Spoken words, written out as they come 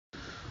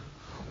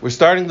We're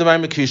starting the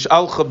Maimer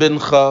Yishalcho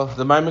Bincha.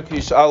 The Maimer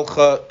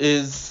Yishalcho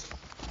is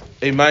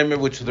a Maimer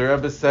which the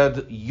Rebbe said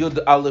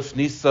Yud Aleph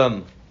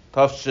Nisan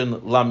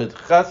Tafshin Lamed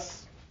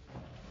Ches.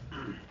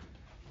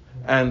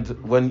 And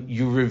when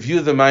you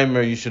review the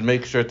Maimer, you should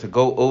make sure to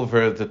go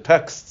over the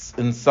texts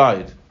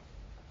inside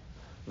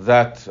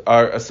that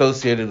are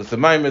associated with the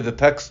Maimer, the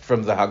text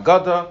from the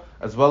Haggadah,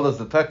 as well as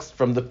the text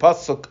from the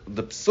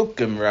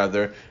Psukim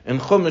rather, in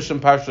Chumash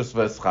and Parshas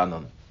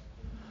V'eschanan.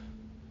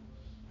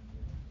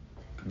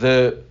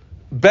 The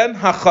Ben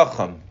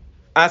HaChacham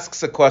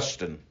asks a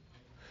question,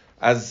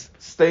 as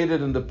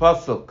stated in the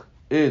pasuk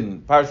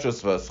in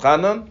Parshas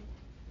V'eschanan,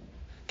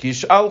 Ki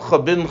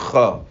yishalcho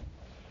bincha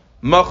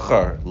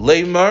machar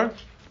leimar,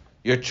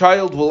 your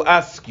child will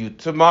ask you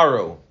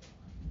tomorrow.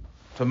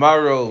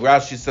 Tomorrow,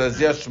 Rashi says,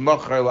 yesh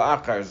machar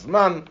la'achar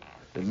zman,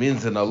 it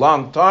means in a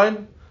long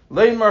time.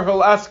 Leimar,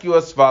 he'll ask you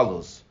as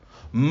follows.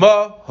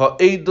 Ma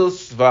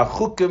ha'edus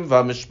v'achukim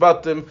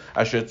v'amishpatim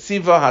asher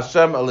tziva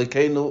Hashem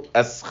Elokeinu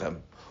eschem.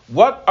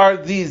 What are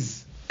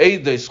these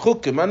edus,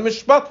 chukim, and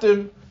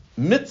mishpatim,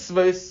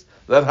 mitzvahs,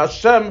 that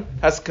Hashem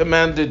has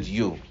commanded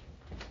you?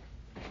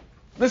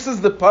 This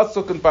is the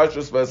pasuk in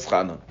Parshas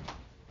V'eschanan.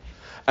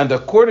 And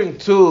according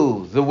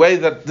to the way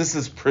that this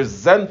is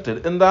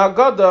presented in the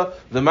Haggadah,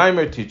 the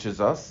Maimer teaches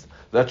us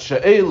that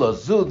she'ela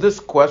zu, this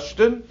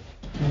question,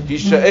 hi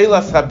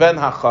she'elas haben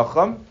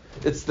ha'chacham,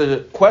 it's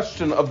the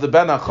question of the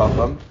Ben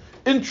HaChacham.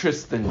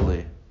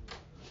 Interestingly,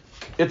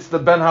 it's the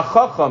Ben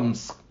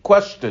HaChacham's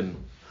question,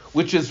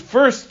 which is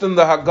first in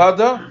the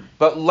Haggadah,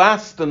 but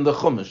last in the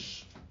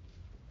Chumash.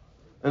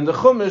 In the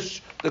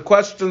Chumash, the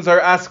questions are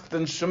asked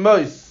in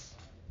Shemos.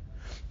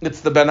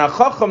 It's the Ben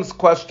HaChacham's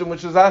question,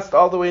 which is asked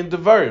all the way in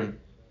Devarim.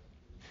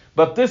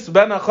 But this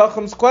Ben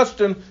HaChacham's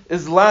question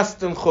is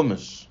last in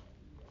Chumash.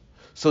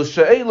 So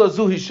she'ela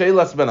zuhi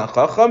she'elas Ben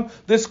HaChacham.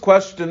 This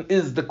question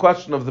is the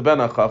question of the Ben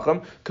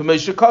HaChacham. K'mei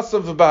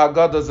shekasav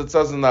b'Haggadah, as it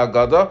says in the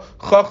Haggadah,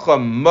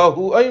 Chacham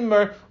mahu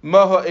eimer,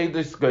 maha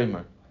edis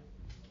geimer.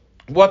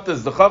 What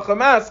does the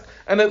Chacham ask?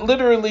 And it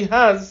literally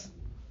has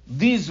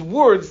these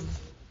words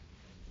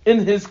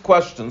in his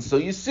question. So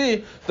you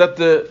see that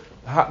the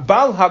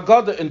Baal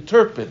Haggadah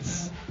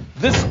interprets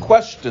this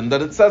question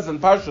that it says in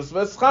Parshas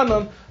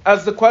V'eschanan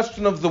as the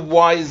question of the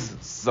wise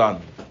son.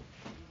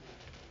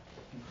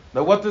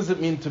 Now, what does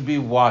it mean to be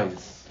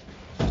wise?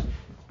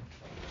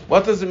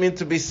 What does it mean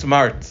to be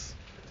smart?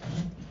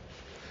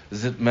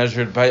 Is it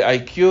measured by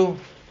IQ?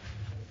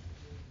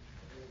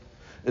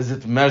 Is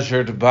it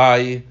measured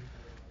by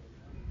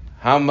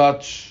how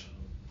much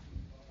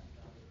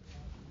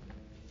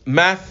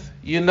math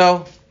you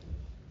know?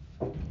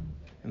 You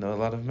know a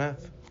lot of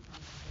math.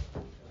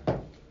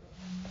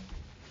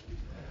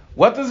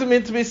 What does it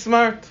mean to be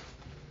smart?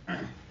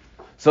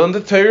 So in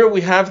the Torah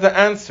we have the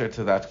answer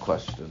to that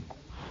question.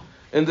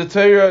 In the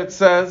Torah it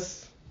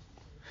says,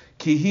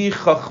 Ki hi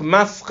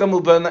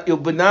chachmaschem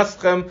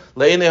ubenaschem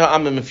le'enei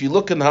ha'amim. If you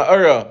look in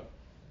Ha'ara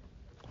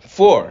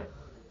 4,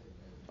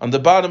 on the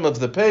bottom of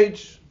the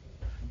page,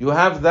 you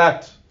have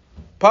that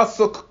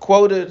pasuk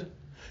quoted,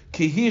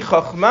 Ki hi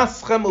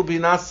chachmaschem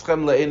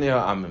ubenaschem le'enei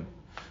ha'amim.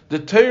 The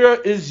Torah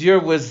is your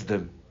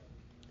wisdom.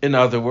 In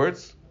other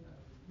words,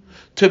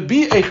 to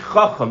be a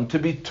chacham, to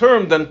be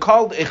termed and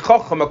called a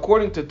chacham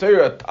according to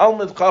Torah, a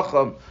Talmud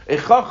chacham, a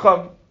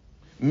chacham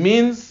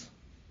means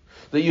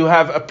that you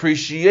have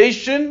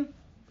appreciation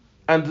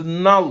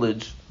and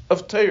knowledge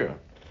of Torah.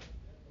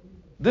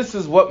 This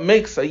is what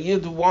makes a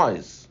yid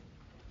wise.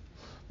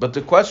 But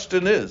the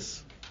question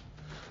is,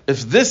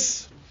 if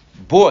this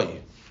boy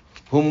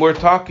whom we're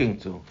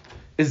talking to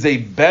is a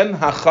Ben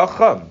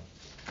HaChacham,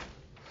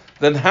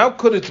 then how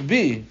could it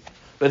be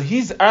that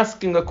he's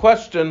asking a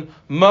question,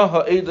 ma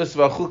ha'edus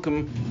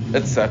v'achukim,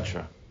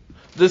 etc.?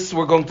 This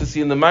we're going to see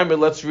in the Maimer.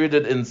 Let's read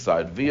it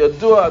inside.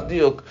 V'yadua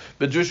adiuk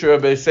b'drush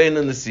Rabbi Sein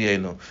in the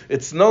Sienu.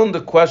 It's known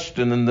the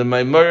question in the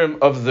Maimerim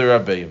of the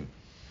Rabbeim.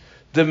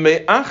 The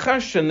me'achar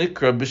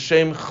shenikra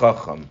b'shem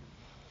chacham.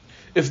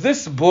 If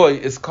this boy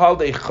is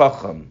called a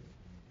chacham,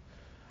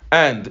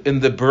 and in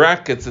the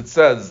brackets it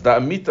says, the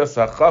amitas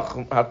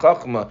ha'chachma, hi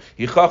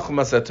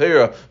chachma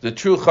satera, the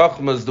true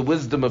chachma is the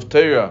wisdom of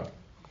Torah.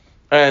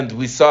 And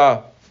we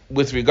saw,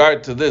 with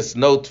regard to this,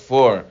 note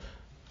 4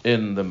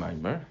 in the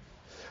Maimer,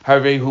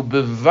 Harehu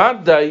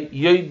bevadai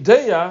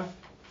yodeya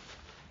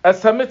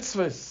as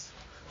ha-mitzvahs.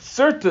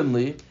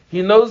 Certainly,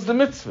 he knows the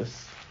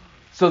mitzvahs.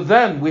 So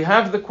then we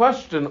have the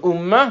question,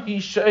 Umahi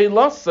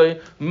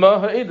she'elasei ma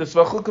ha'edus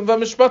v'achukim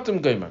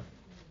v'mishpatim geimer.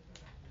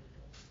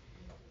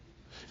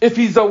 If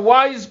he's a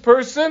wise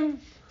person,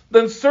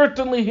 then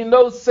certainly he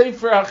knows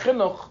Sefer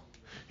HaChinuch.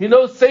 He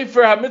knows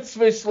Sefer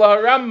HaMitzvahs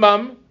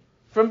LaRambam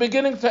from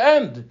beginning to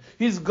end.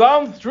 He's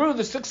gone through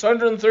the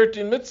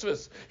 613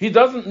 mitzvahs. He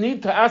doesn't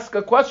need to ask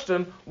a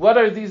question, what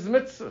are these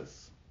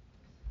mitzvahs?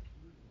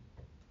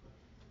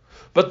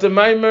 But the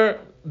Maimer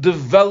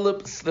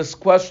develops this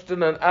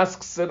question and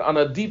asks it on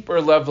a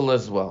deeper level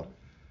as well.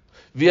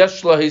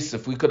 V'yesh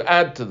lahisif, we could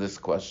add to this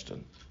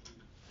question.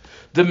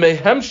 The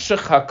mehemshech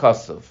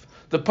hakasav,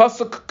 the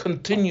pasuk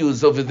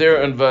continues over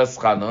there in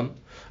V'eschanan,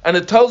 and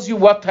it tells you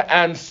what to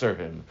answer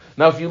him.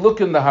 Now, if you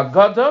look in the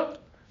Haggadah,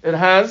 it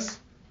has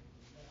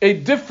a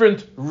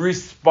different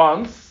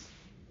response,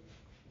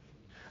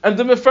 and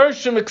the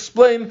Mefarshim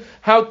explain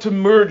how to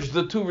merge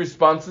the two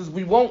responses.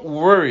 We won't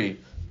worry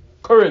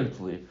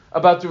currently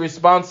about the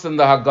response in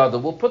the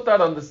Haggadah. We'll put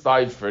that on the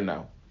side for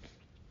now.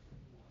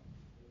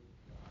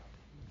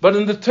 But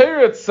in the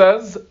Torah it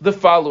says the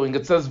following.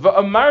 It says,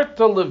 V'amarta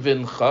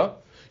levincha,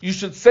 you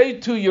should say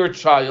to your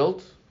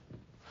child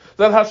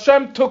that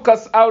Hashem took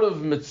us out of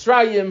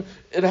Mitzrayim.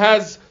 It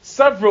has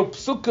several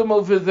psukim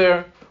over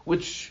there,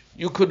 which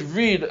you could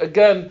read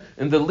again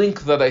in the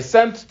link that I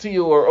sent to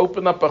you, or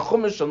open up a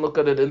chumash and look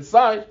at it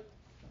inside.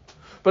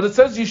 But it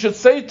says you should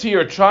say to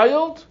your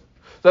child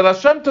that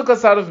Hashem took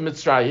us out of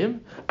Mitzrayim,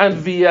 and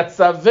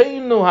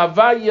v'yatzaveinu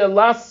havaya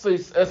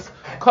lasis es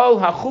kol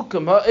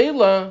hachukim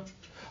ha'ela,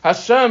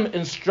 Hashem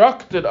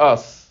instructed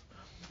us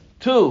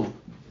to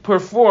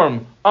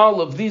perform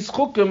all of these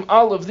chukim,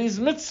 all of these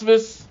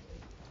mitzvahs,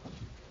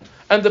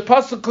 and the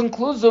pasuk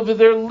concludes over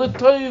there,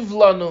 l'toiv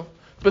lanu,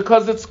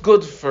 because it's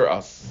good for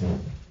us.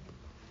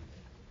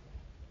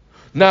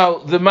 Now,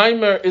 the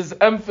Maimer is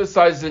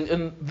emphasizing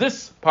in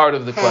this part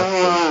of the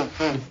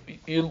question, if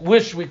you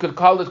wish we could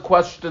call it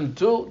question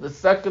 2, the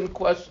second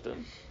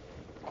question.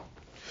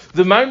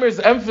 The Maimer is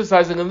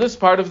emphasizing in this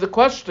part of the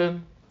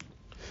question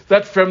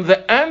that from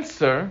the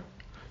answer,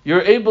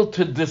 you're able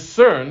to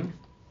discern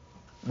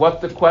what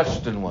the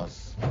question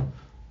was.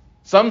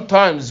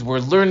 Sometimes we're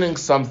learning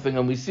something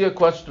and we see a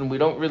question, we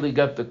don't really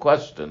get the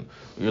question.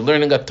 You're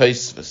learning a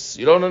Tosfos.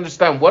 You don't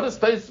understand, what is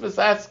Tosfos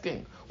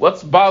asking?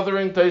 What's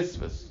bothering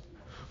Tosfos?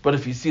 But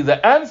if you see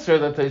the answer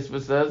that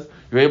Tosfos says,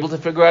 you're able to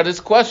figure out his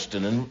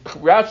question. And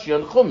Rashi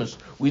and Chumash,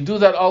 we do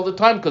that all the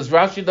time because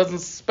Rashi doesn't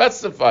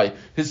specify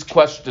his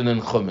question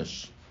in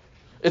Chumash.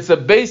 It's a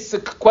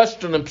basic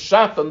question in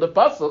Pshat on the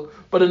Pasuk,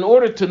 but in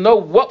order to know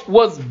what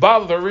was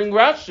bothering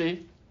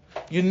Rashi,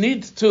 you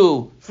need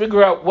to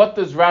figure out what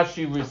does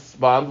Rashi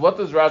respond, what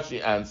does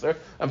Rashi answer,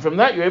 and from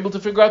that you're able to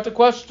figure out the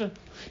question.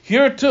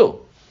 Here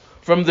too,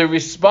 from the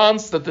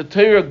response that the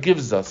Torah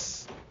gives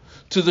us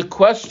to the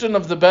question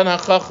of the Ben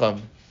HaChacham,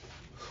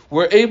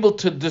 we're able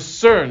to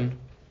discern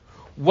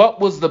what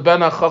was the Ben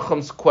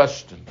HaChacham's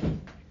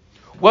question.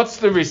 What's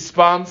the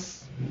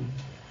response?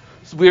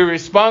 So we're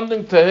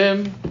responding to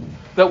him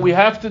that we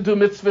have to do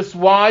mitzvahs.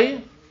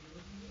 Why?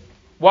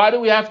 Why do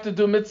we have to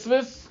do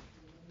mitzvahs?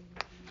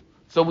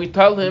 So we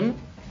tell him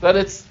that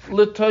it's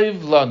l'toiv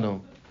lanu.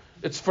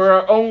 It's for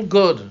our own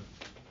good.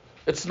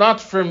 It's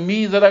not for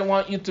me that I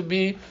want you to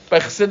be by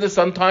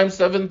Chassidus on time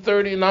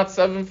 7:30, not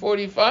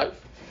 7:45.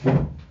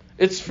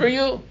 It's for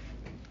you.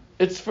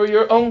 It's for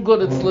your own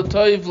good. It's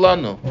l'toiv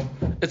lanu.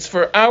 It's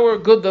for our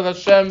good that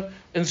Hashem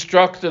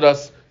instructed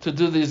us to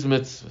do these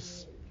mitzvahs.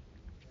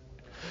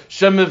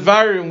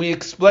 Shemivarim, we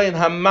explain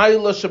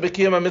hamayla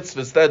shebekiyam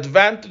mitzvahs, the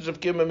advantage of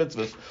kiyam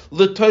mitzvahs,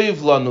 l'toiv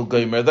lanu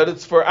gomer, that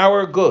it's for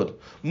our good.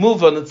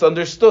 Muvan, it's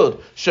understood.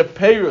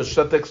 Sheperush,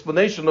 that the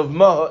explanation of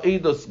maha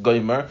eidos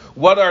gomer,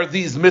 what are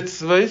these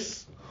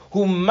mitzvahs?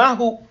 Hu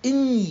mahu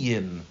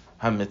inyin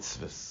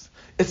ha-mitzvahs.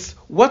 It's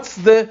what's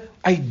the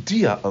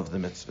idea of the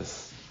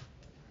mitzvahs?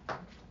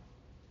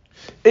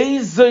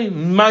 Eizei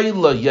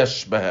mayla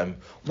yesh behem.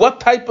 What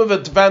type of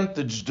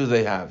advantage do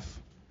they have?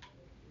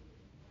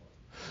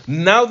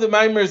 Now the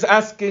Maimer is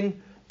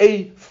asking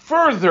a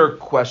further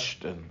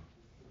question,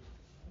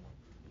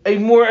 a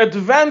more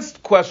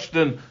advanced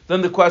question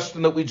than the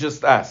question that we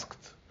just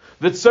asked.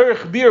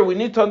 V'tzarich bir, we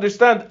need to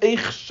understand eich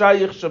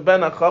shayich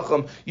sheben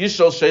hachacham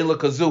yishal sheila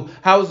kazu.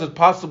 How is it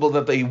possible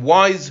that a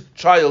wise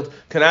child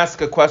can ask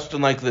a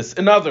question like this?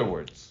 In other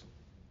words,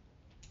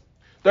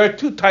 there are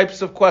two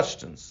types of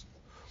questions.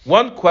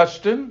 One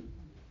question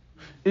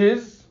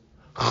is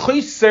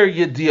chiser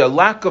yediyah,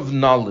 lack of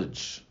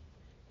knowledge.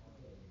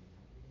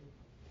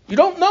 You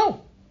don't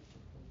know.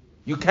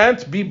 You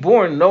can't be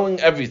born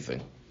knowing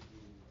everything.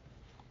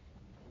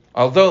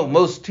 Although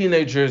most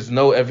teenagers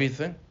know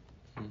everything.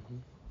 Mm-hmm.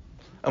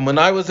 And when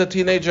I was a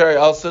teenager, I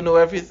also knew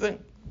everything.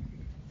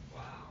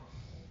 Wow.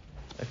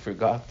 I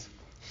forgot,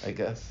 I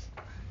guess.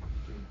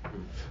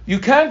 You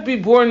can't be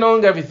born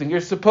knowing everything.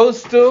 You're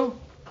supposed to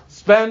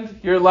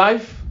spend your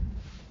life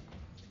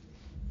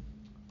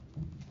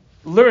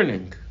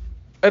learning,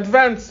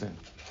 advancing.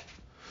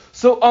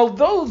 So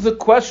although the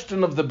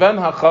question of the Ben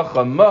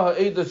HaChacham, Maha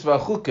Eidos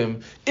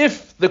V'Achukim,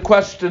 if the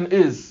question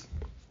is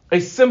a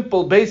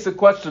simple, basic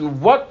question,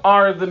 what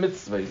are the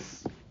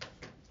mitzvahs?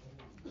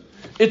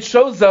 It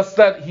shows us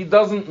that he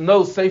doesn't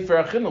know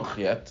Sefer HaChinuch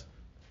yet.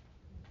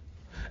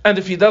 And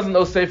if he doesn't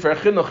know Sefer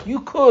HaChinuch,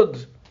 you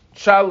could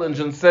challenge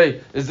and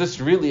say, is this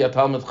really a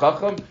Talmud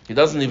Chacham? He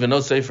doesn't even know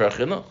Sefer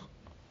HaChinuch.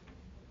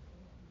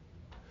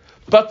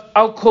 But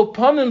Al Kol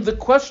Panim, the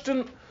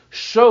question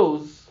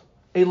shows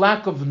a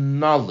lack of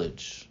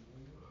knowledge.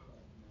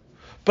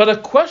 But a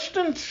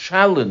question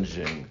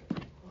challenging,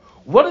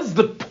 what is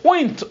the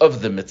point of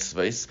the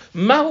mitzvahs?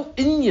 Mahu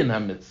inyan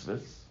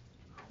ha-mitzvahs.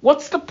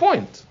 What's the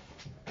point?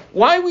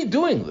 Why are we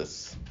doing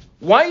this?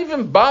 Why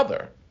even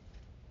bother?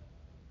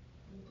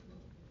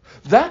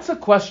 That's a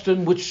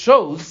question which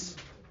shows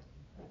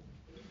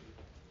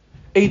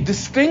a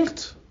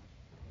distinct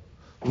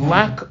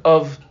lack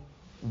of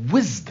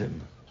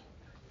wisdom.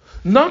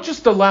 Not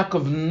just a lack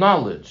of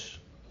knowledge,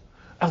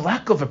 a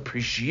lack of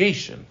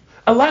appreciation,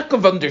 a lack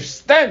of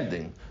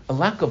understanding, a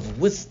lack of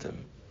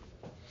wisdom.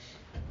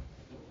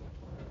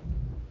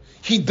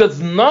 He does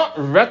not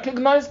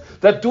recognize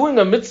that doing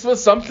a mitzvah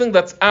is something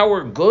that's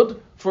our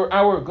good, for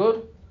our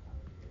good.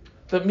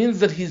 That means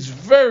that he's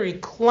very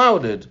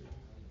clouded.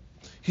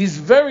 He's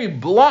very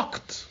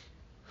blocked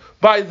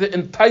by the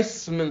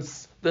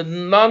enticements, the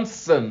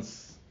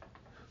nonsense,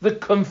 the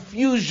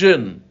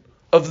confusion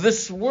of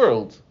this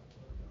world.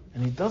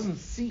 And he doesn't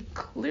see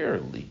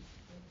clearly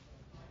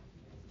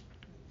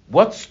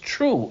what's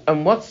true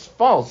and what's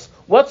false,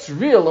 what's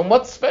real and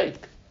what's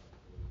fake.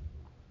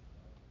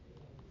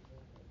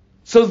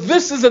 So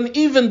this is an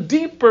even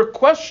deeper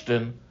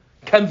question.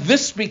 Can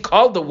this be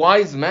called a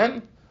wise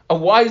man? A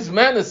wise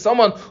man is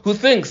someone who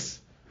thinks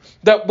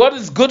that what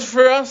is good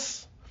for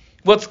us,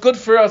 what's good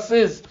for us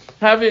is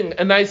having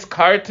a nice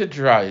car to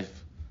drive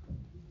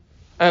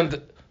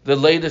and the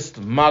latest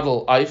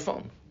model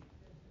iPhone.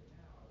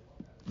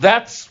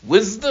 That's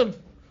wisdom.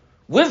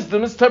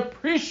 Wisdom is to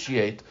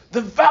appreciate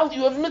the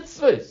value of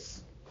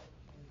mitzvahs.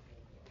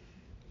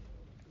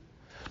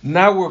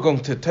 Now we're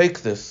going to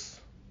take this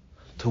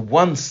to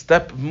one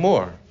step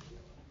more.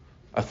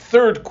 A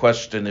third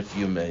question, if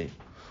you may.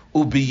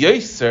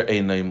 Ubiyeser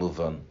einay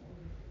muvan.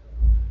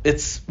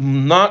 It's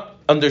not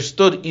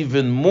understood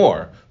even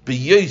more.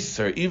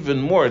 Biyeser,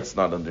 even more, it's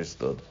not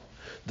understood.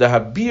 The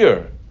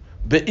habir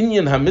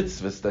be'inyan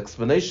ha-mitzvahs, the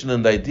explanation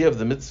and the idea of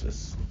the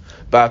mitzvahs.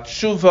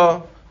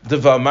 Ba'atshuva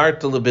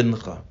devamarta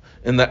lebincha,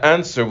 in the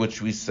answer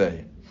which we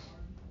say.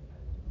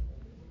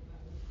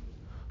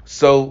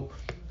 So,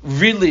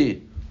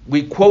 really,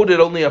 we quoted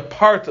only a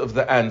part of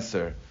the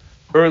answer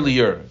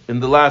earlier in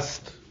the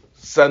last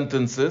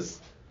sentences.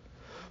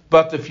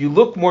 But if you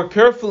look more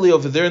carefully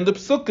over there in the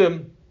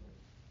Psukim,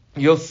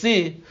 you'll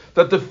see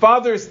that the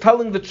father is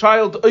telling the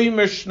child,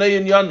 Oymer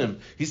Shnei Inyanim.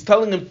 He's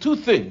telling him two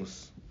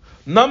things.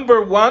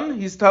 Number one,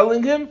 he's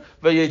telling him,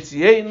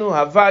 Vayetzienu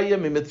Havaya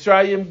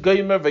Mimitzrayim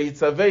Goymer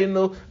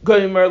Vayitzavenu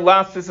Goymer.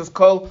 Last this is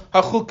called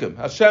Hachukim.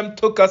 Hashem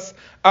took us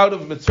out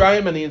of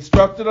Mitzrayim and he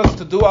instructed us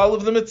to do all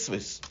of the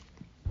mitzvahs.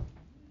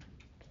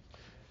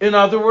 In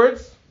other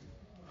words,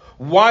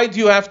 why do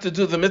you have to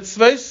do the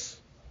mitzvahs?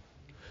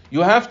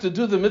 You have to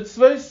do the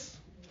mitzvahs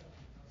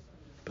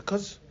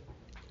because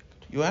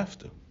you have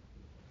to.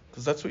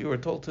 Because that's what you were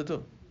told to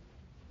do.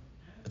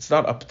 It's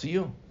not up to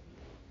you.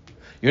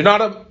 You're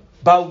not a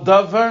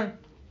baldavar.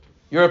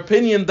 Your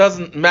opinion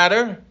doesn't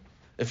matter.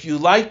 If you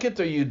like it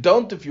or you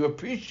don't, if you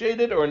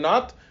appreciate it or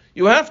not,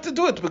 you have to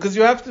do it because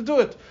you have to do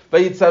it.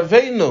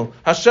 Vayitzavenu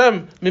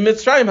Hashem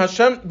mimitzrayim,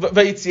 Hashem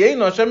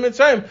vayitzienu Hashem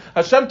mitzrayim.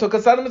 Hashem took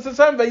us out of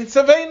Mitzrayim,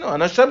 vayitzavenu,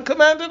 and Hashem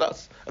commanded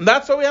us, and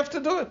that's why we have to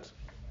do it.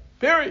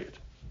 Period.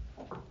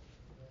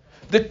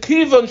 The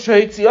kivon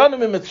shehitzianu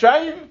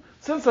mimitzrayim,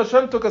 since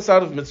Hashem took us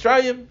out of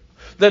Mitzrayim,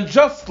 then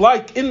just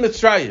like in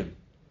Mitzrayim,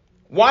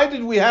 why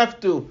did we have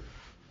to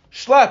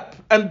schlep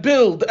and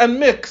build and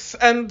mix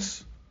and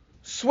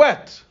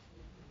sweat?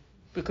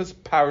 Because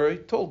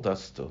Paroi told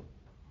us to.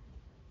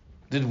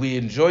 Did we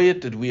enjoy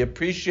it? Did we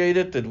appreciate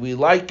it? Did we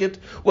like it?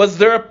 Was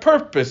there a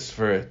purpose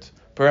for it?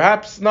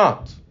 Perhaps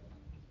not.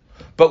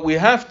 But we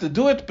have to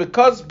do it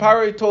because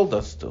Paroi told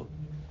us to.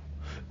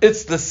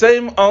 It's the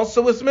same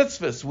also with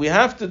mitzvahs. We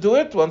have to do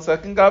it, one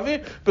second,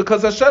 Gavi,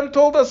 because Hashem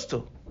told us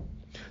to.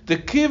 The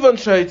kivan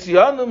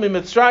shahitzianu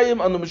mimitzrayim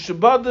anu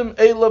mishubadim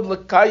elav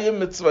lekayim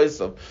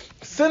mitzvaysav.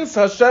 Since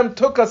Hashem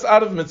took us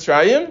out of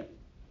Mitzrayim,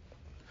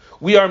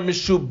 we are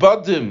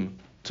mishubadim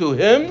to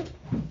Him.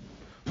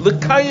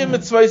 Lekayim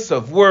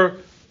mitzvaysav. We're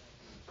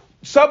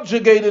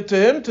subjugated to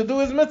Him to do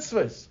His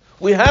mitzvahs.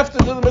 We have to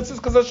do the mitzvahs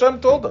because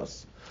Hashem told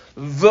us.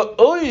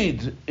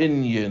 V'oid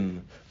inyan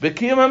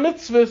b'kiyam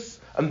ha-mitzvahs.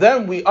 And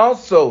then we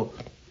also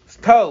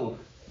tell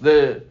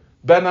the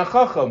Ben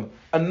HaChacham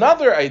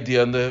another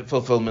idea in the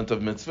fulfillment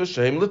of mitzvah,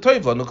 shehem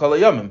l'toiv lanu kol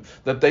hayamim,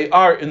 that they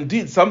are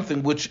indeed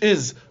something which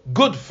is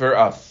good for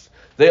us.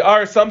 They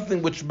are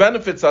something which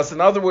benefits us.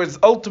 In other words,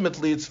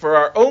 ultimately it's for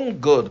our own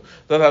good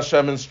that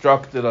Hashem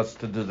instructed us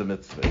to do the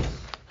mitzvahs.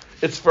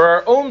 It's for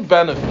our own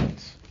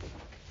benefit.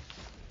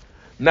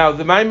 Now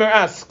the Maimer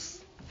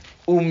asks,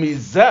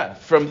 umizeh,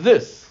 from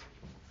this,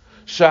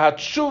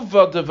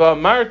 shahatshuva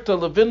devamarta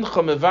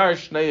levincha mevar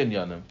shnei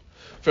inyanim.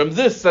 From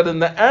this, that in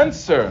the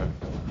answer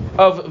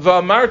of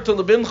Va'amarta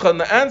lebincha, in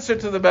the answer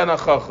to the Ben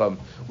HaChacham,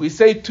 we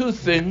say two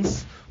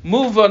things.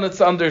 Move on,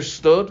 it's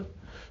understood.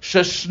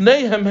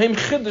 Sheshneihem heim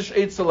chidush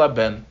eitzel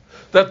haben,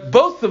 that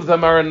both of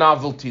them are a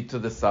novelty to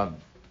the son.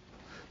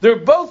 They're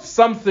both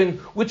something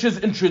which is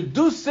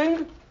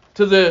introducing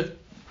to the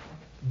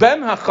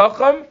Ben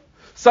HaChacham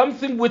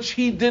something which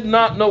he did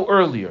not know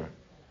earlier.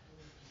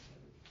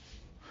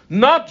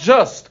 Not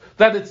just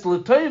that it's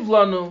l'toiv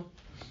lanu,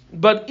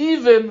 but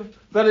even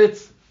that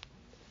it's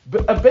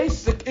a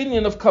basic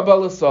inyan of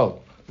Kabbalah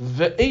Sol.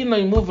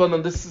 Ve'einay muvan,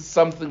 and this is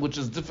something which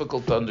is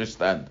difficult to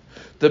understand.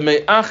 The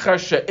me'achar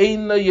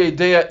she'einay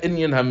yedea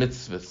inyan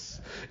ha-mitzvahs.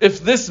 If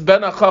this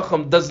Ben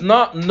HaChacham does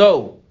not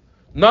know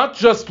not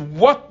just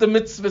what the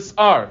mitzvahs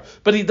are,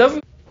 but he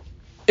doesn't.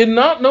 In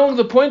not knowing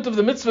the point of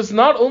the mitzvahs,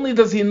 not only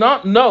does he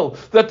not know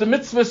that the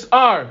mitzvahs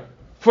are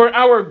for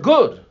our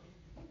good,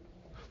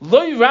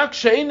 not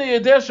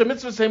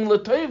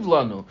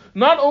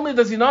only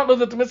does he not know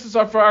that the mitzvahs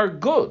are for our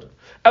good,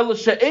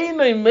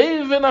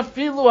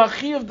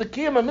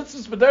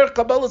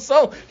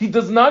 he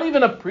does not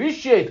even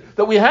appreciate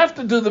that we have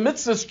to do the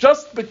mitzvahs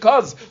just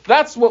because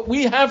that's what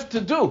we have to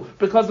do,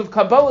 because of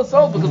Kabbalah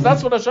Sol, because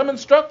that's what Hashem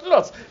instructed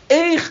us.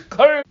 It's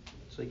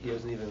like he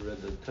hasn't even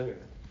read the Torah.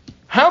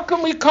 How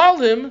can we call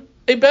him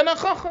a Ben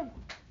HaChacham?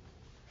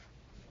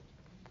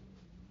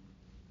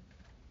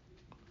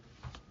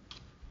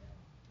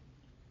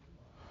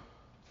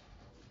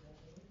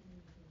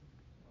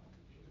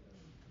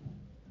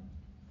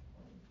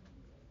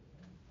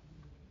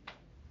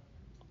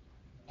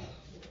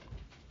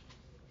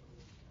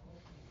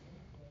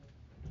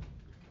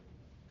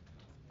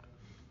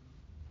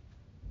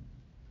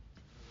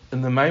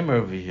 In the Maimer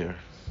over here,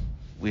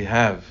 we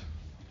have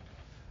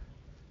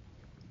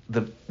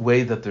the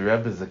way that the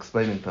Rebbe is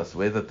explaining to us, the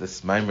way that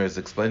this Maimer is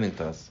explaining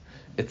to us.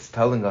 It's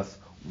telling us,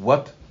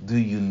 what do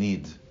you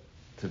need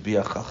to be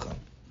a Chacham?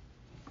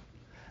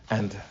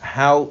 And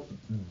how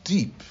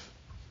deep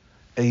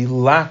a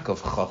lack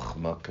of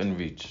Chachma can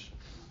reach.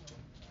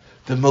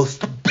 The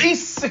most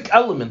basic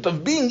element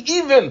of being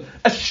even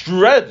a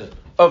shred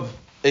of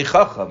a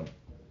Chacham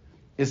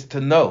is to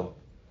know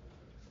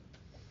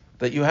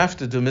that you have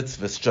to do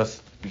mitzvahs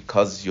just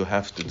because you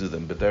have to do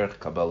them. B'derech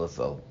Kabbalah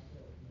Sol.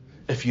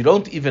 If you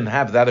don't even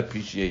have that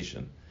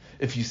appreciation,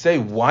 if you say,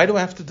 why do I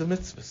have to do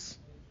mitzvahs?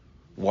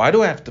 Why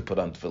do I have to put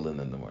on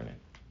tefillin in the morning?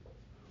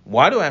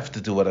 Why do I have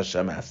to do what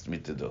Hashem asked me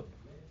to do?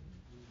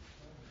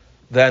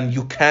 Then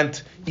you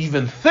can't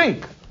even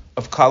think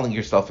of calling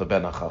yourself a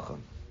Ben HaChacham.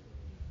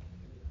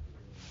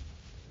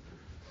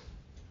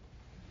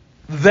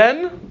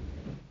 Then,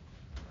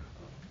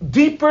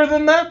 deeper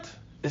than that,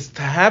 is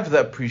to have the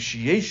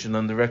appreciation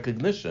and the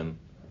recognition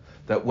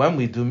that when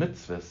we do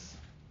mitzvahs,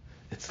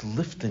 it's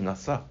lifting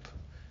us up.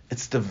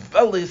 It's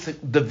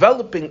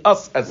developing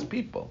us as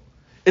people.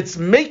 It's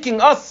making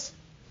us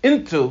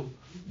into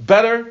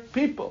better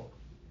people.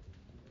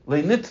 The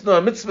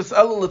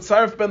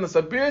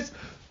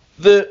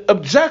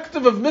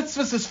objective of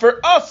mitzvahs is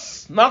for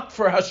us, not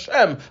for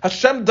Hashem.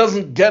 Hashem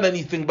doesn't get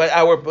anything by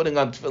our putting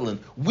on tefillin.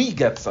 We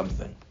get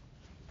something.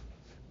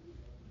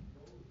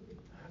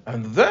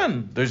 And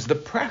then there's the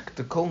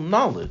practical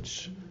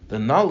knowledge, the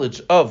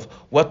knowledge of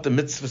what the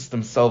mitzvahs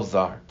themselves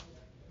are.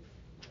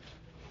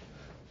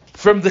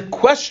 From the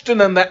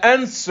question and the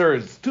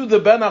answers to the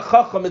Ben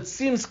HaChacham, it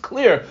seems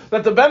clear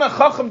that the Ben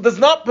HaChacham does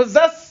not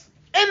possess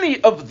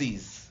any of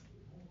these.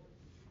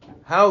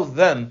 How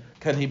then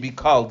can he be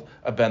called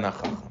a Ben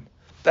HaChacham?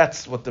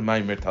 That's what the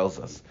Maimer tells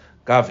us.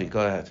 Gavi,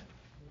 go ahead.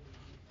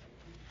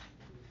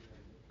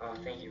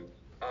 Thank you.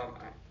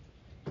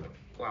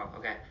 Wow,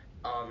 okay.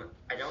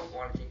 I don't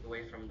want to take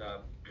away from the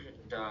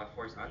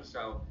four sons,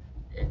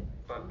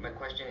 but my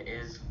question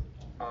is,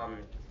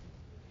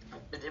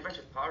 the difference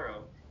with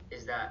Paro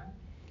is that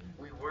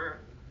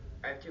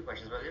I have two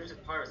questions, but the difference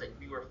with Paro is that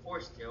we were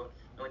forced to,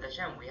 and with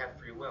Hashem we have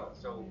free will.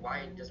 So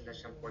why doesn't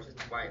Hashem force us?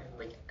 Why?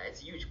 Like,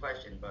 it's a huge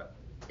question, but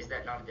is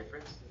that not a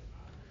difference?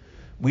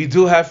 We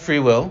do have free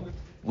will.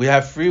 We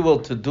have free will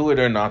to do it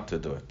or not to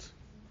do it.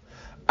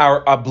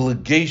 Our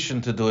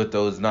obligation to do it,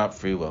 though, is not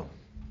free will.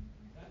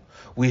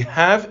 We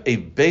have a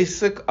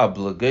basic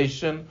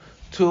obligation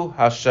to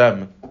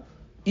Hashem,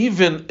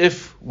 even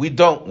if we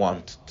don't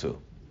want to.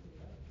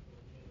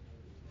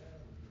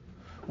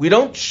 We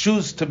don't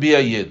choose to be a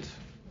Yid.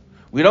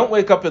 We don't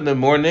wake up in the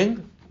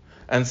morning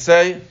and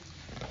say,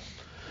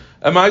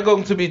 am I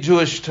going to be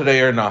Jewish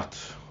today or not?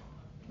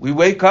 We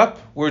wake up,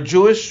 we're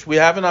Jewish, we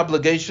have an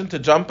obligation to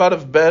jump out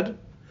of bed,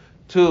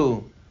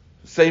 to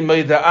say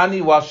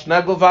Meida'ani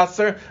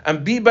Washnegel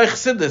and be by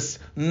Chassidus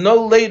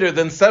no later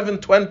than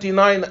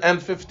 7:29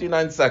 and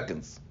 59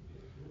 seconds.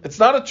 It's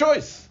not a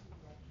choice.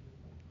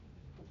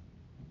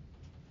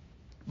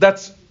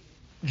 That's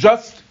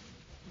just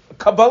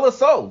Kabbalah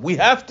Sol. We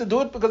have to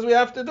do it because we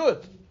have to do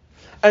it.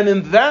 And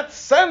in that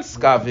sense,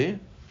 Gavi,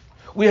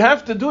 we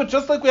have to do it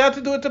just like we had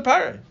to do it to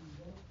Parei.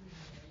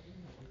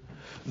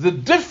 The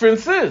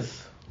difference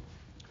is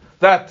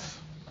that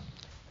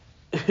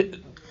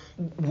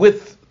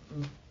with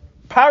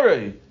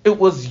Parei, it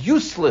was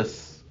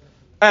useless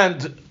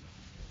and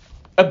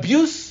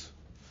abuse,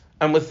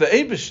 and with the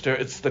Eibishter,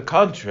 it's the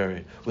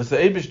contrary. With the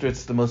Eibishter,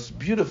 it's the most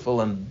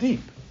beautiful and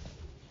deep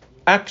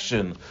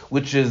action,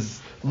 which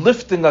is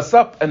lifting us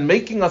up and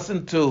making us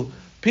into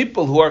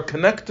people who are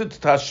connected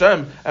to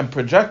Hashem and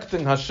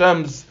projecting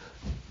Hashem's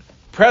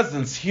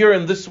presence here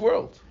in this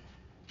world.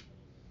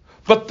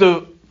 But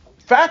the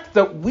fact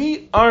that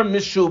we are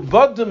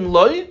mishubadim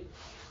loy,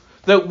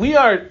 that we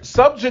are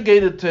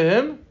subjugated to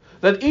Him,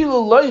 that ilu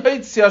loy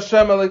heitzi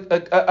Hashem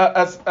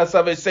as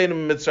Aveseinu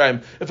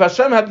Mitzrayim. If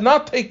Hashem had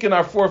not taken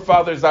our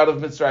forefathers out of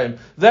Mitzrayim,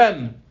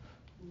 then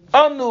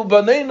Anu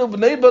baneinu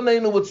bnei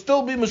baneinu would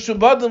still be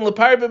mishubadim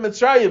leparei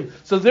b'Mitzrayim.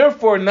 So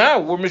therefore, now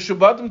we're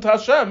mishubadim to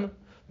Hashem.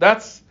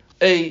 That's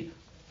a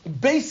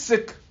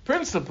basic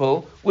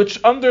principle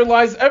which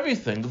underlies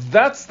everything.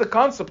 That's the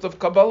concept of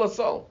Kabbalah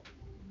Soul.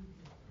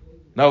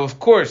 Now, of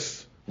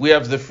course, we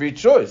have the free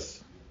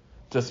choice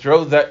to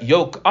throw that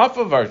yoke off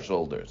of our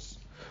shoulders.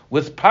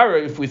 With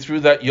Para, if we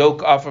threw that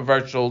yoke off of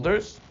our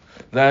shoulders,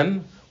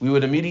 then we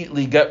would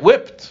immediately get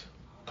whipped.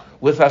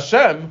 With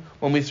Hashem,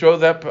 when we throw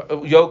that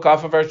yoke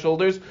off of our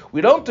shoulders,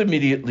 we don't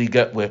immediately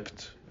get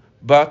whipped.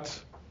 But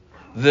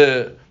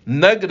the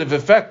negative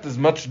effect is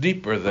much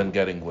deeper than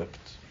getting whipped.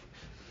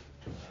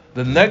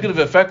 The negative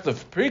effect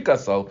of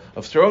Prikasal,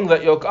 of throwing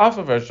that yoke off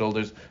of our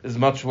shoulders, is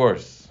much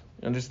worse.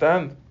 You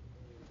understand?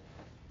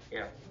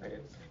 Yeah, I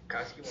did.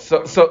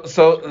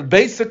 So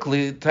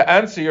basically, to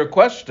answer your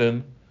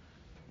question,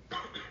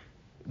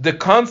 the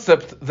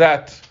concept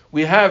that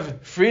we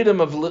have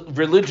freedom of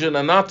religion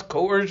and not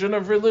coercion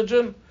of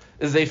religion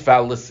is a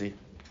fallacy.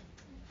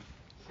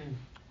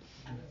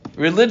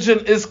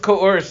 Religion is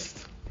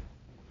coerced.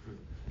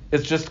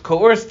 It's just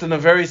coerced in a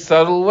very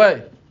subtle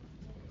way.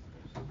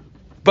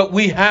 But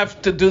we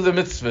have to do the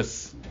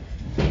mitzvahs,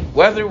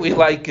 whether we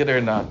like it or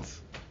not.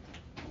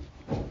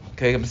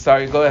 Okay, I'm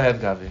sorry. Go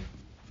ahead, Gavi.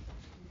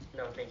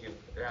 No, thank you.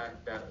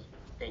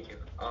 Thank you.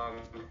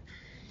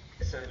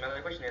 So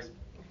another question is,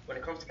 when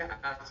it comes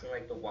to asking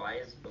like the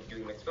whys of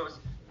doing mitzvahs,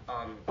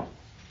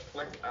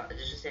 let's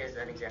just say as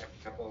an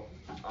example,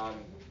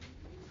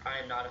 I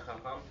am not a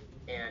chacham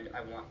and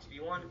I want to be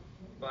one,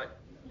 but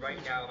right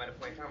now I'm at a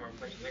point in time where I'm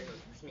questioning mitzvahs.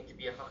 Does this mean to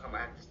be a chacham I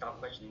have to stop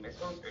questioning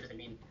mitzvahs, or does it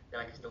mean that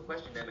I can still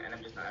question them and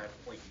I'm just not at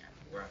a point yet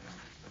where I'm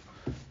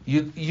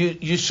not?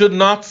 You should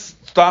not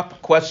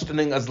stop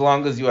questioning as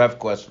long as you have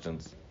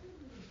questions.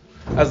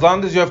 As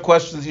long as you have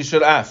questions, you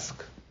should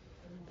ask.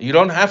 You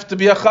don't have to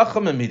be a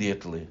chacham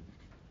immediately.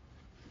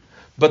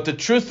 But the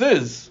truth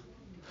is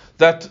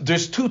that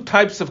there's two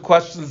types of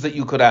questions that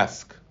you could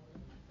ask.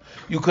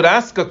 You could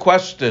ask a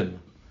question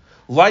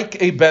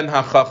like a Ben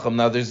HaChacham.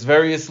 Now there's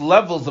various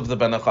levels of the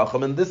Ben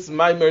HaChacham. In this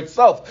Maimer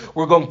itself,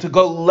 we're going to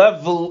go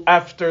level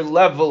after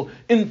level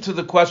into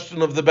the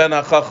question of the Ben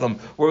HaChacham.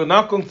 We're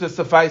not going to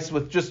suffice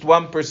with just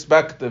one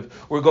perspective.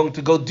 We're going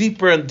to go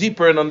deeper and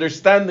deeper in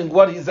understanding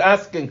what he's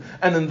asking,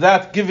 and in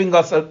that giving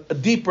us a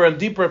deeper and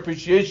deeper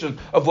appreciation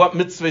of what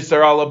mitzvahs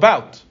are all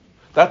about.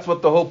 That's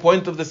what the whole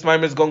point of this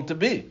Maimer is going to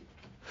be.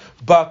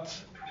 But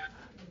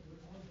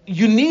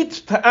you need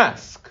to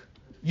ask.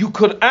 You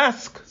could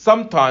ask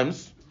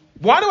sometimes,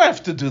 why do I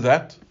have to do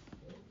that?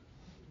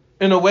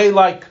 In a way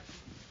like,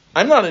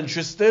 I'm not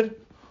interested.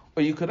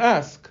 Or you could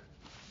ask,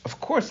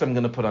 of course I'm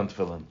going to put on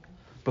tefillin.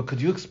 But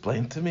could you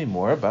explain to me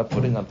more about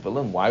putting on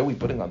tefillin? Why are we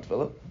putting on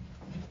tefillin?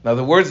 Now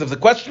the words of the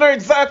question are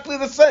exactly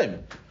the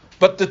same.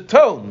 But the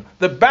tone,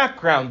 the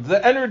background,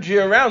 the energy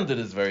around it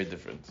is very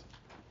different.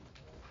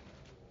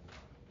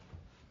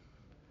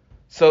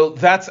 So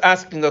that's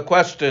asking a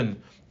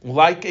question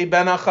like a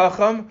Ben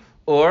HaChacham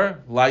or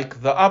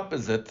like the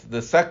opposite,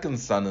 the second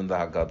son in the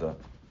Haggadah.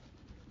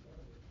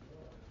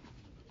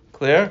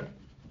 Clear?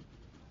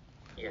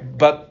 Yeah.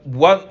 But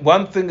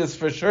one thing is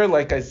for sure,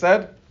 like I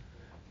said,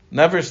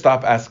 never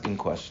stop asking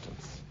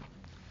questions.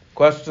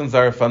 Questions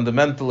are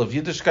fundamental of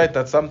Yiddishkeit.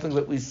 That's something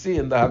that we see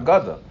in the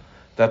Haggadah.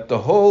 That the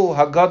whole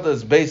Haggadah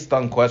is based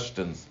on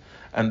questions.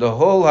 And the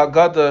whole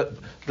Haggadah,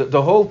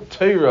 the whole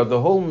Torah,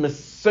 the whole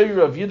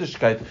Messiah of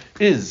Yiddishkeit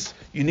is,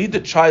 you need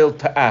the child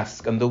to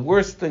ask. And the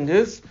worst thing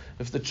is,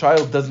 if the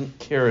child doesn't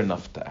care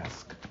enough to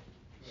ask.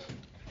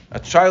 A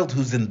child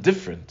who's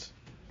indifferent,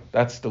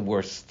 that's the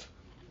worst.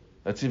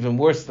 That's even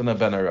worse than a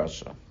Ben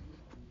Arasha.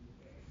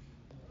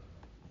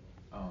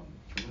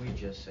 Can we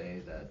just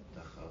say that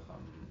the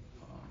Chacham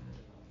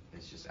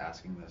is just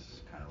asking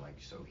this kind of like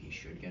so he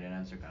should get an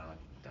answer, kind of like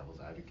devil's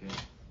advocate?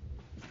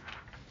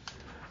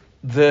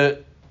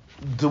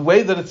 The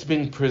way that it's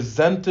being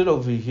presented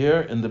over here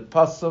in the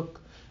Pasuk,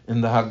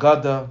 in the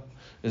Haggadah,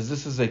 is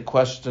this is a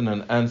question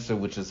and answer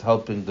which is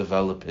helping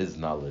develop his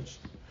knowledge.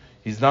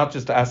 He's not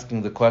just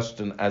asking the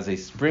question as a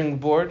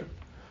springboard,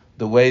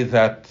 the way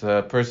that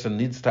a person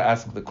needs to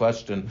ask the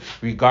question,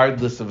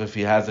 regardless of if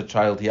he has a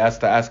child. He has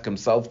to ask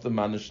himself the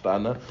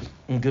Manishtana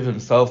and give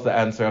himself the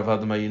answer of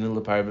Adamayinu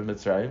L'Par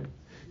B'Mitzrayim.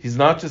 He's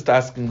not just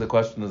asking the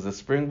question as a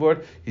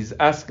springboard, he's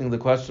asking the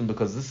question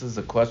because this is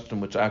a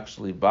question which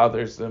actually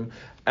bothers him,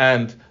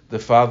 and the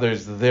Father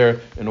is there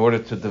in order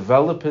to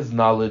develop his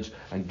knowledge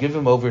and give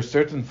him over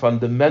certain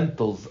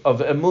fundamentals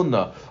of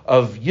emunah,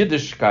 of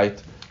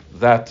Yiddishkeit,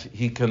 that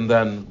he can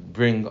then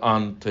bring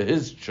on to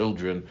his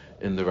children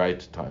in the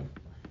right time.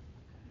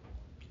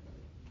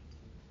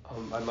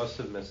 I must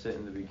have missed it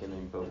in the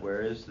beginning, but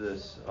where is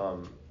this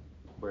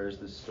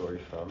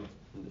story from?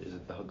 Is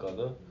it the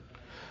Haggadah?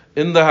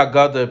 In the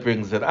Haggadah it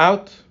brings it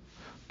out,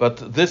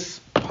 but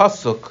this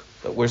pasuk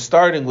that we're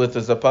starting with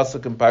is a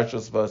pasuk in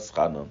Parshas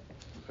V'Eschanan.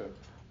 Okay.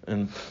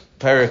 In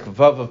Perek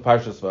Vav of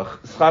Parshas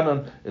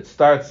V'Eschanan, it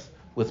starts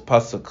with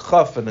pasuk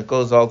Chaf and it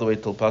goes all the way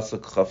till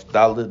pasuk Chaf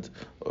Dalid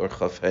or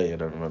Chaf Hey. I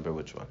don't remember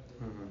which one.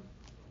 Mm-hmm.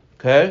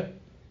 Okay.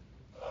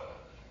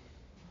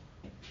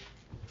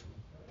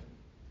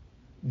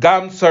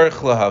 Gam tzarich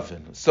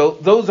lahavin. So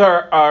those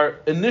are our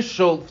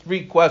initial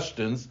three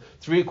questions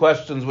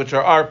which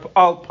are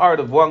all part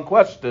of one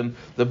question.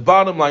 The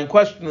bottom line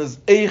question is,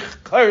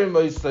 Eich karim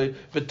oisei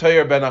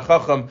v'toyer ben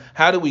hachacham.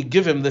 How do we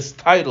give him this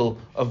title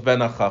of ben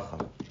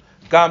hachacham?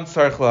 Gam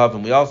tzarich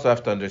lahavin. We also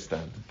have to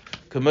understand.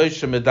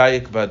 K'moshe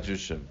medayik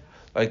v'adrushim.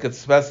 Like it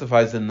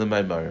specifies in the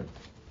Maimarim.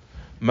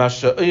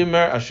 Masha Omer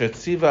asher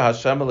tziva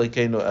Hashem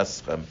Elokeinu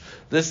eschem.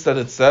 This that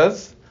it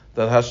says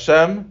that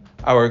Hashem,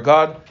 our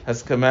God,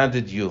 has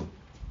commanded you.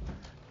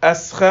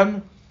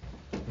 Eschem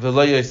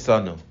v'lo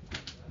yosanu.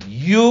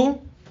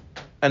 You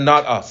and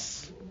not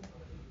us.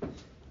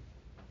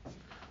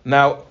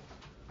 Now,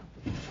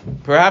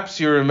 perhaps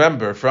you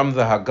remember from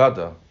the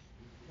Haggadah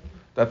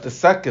that the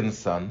second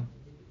son,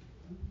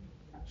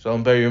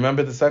 Shalom Ber, you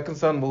remember the second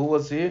son? Who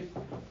was he?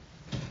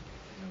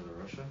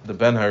 The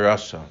Ben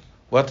Harasha.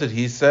 What did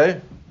he say?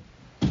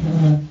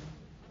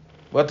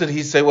 What did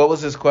he say? What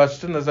was his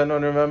question? Does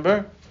anyone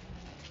remember?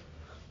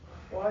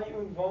 Why are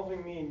you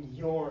involving me in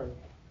your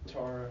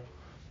Torah?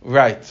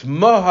 Right.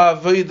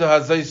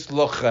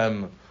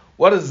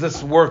 What is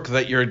this work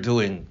that you're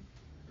doing?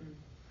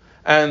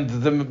 And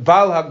the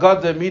Baal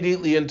Haggadah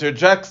immediately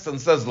interjects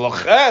and says,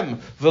 Lochem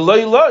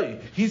v'loi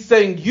loi. He's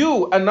saying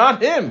you and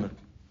not him.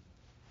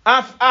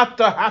 Af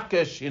ata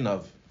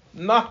hakeshinav.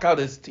 Knock out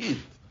his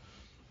teeth.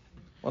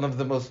 One of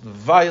the most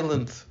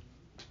violent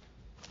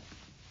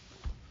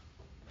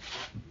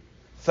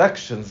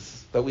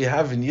sections that we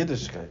have in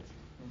Yiddishkeit.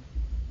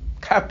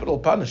 Capital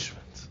punishment.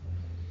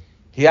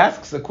 He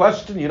asks a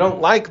question you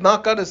don't like,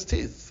 knock out his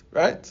teeth,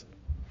 right?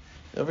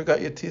 You ever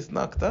got your teeth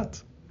knocked out?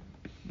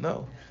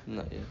 No.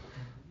 Not yet.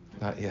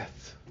 Not yet.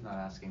 Not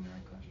asking the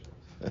right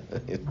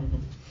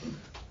questions.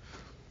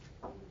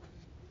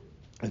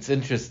 It's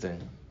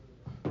interesting.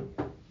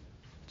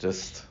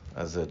 Just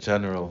as a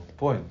general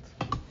point.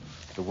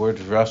 The word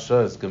Russia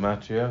is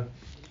gematria.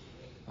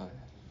 Oh, yeah.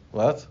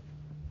 What?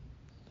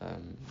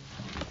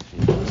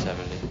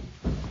 570.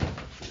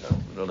 No,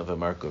 we don't have a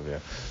mark over here.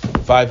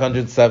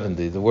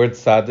 570. The word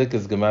tzaddik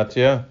is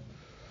gematria.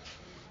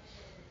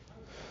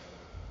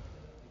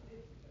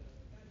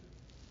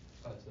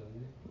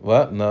 570.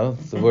 What? No,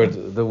 it's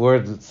the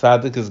word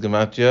tzaddik is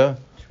gematria.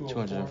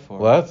 204.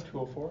 What?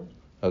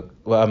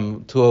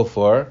 204.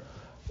 204.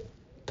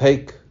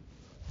 Take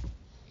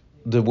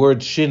the word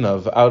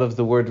shinav out of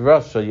the word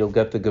Russia, you'll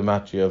get the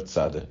gematria of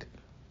tzaddik.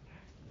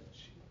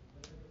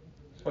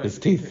 Well, His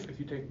teeth. If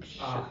you take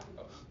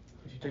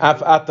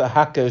Af ata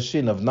haka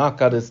shinav,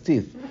 knock out his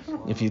teeth.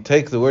 If you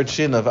take the word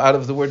shinav out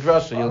of the word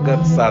Russia, you'll get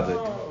tzaddik.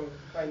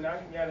 By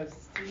knocking out his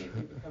teeth,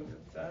 he becomes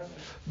a tzaddik.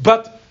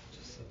 But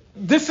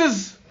this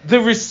is the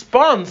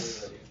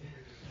response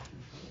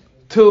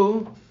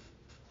to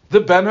the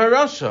Ben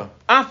Harasha.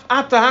 Af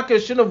ata haka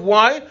shinav.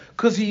 Why?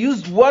 Because he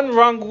used one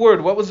wrong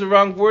word. What was the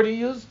wrong word he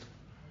used?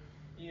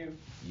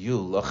 You,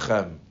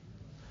 lachem.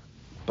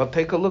 But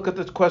take a look at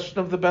the question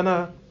of the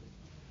Ben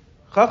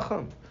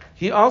Chacham.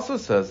 He also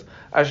says,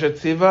 Asher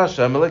tziva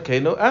Hashem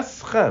Elokeinu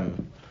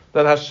eschem,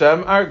 that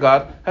Hashem, our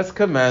God, has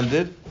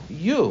commanded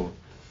you.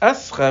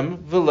 Eschem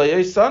v'lo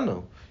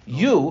yosanu.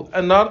 You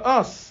and not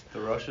us. The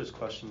Rosh's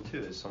question too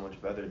is so much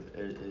better.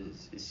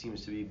 It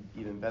seems to be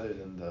even better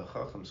than the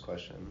Chacham's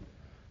question.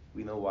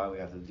 We know why we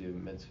have to do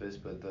mitzvahs,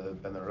 but the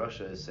Ben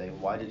Arosha is saying,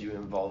 why did you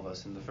involve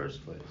us in the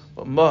first place?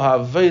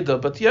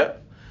 But yeah.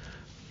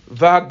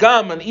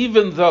 V'hagam, and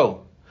even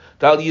though,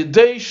 so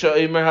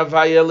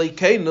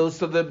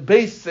the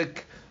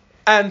basic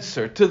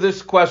answer to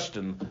this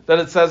question that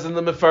it says in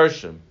the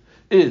Mefarshim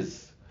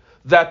is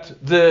that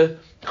the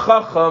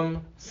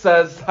Chacham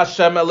says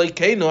Hashem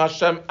Elokeinu,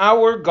 Hashem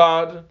our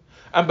God,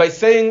 and by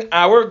saying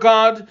our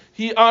God,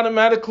 he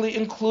automatically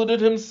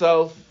included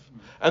himself,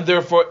 and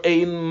therefore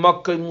ein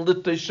makom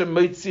litay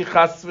shemitzi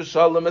chas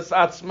v'shalom es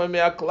atzma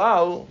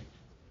me'aklal.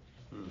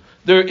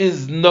 There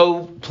is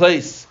no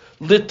place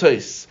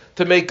litos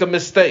to make a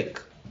mistake.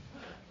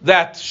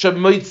 That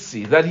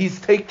shemitzi, that he's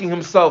taking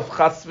himself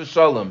chas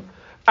v'shalom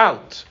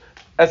out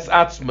es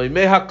atzma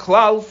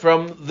me'aklal,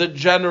 from the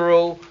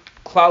general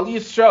Klal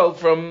Yisrael,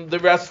 from the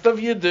rest of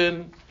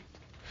Yidden.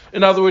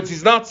 In other words,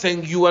 he's not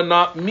saying you are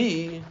not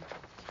me.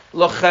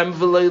 Lachem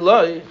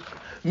v'leiloi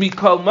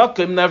mikol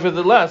makom.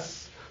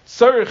 Nevertheless,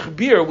 sarich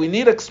bir, we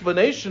need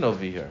explanation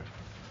over here.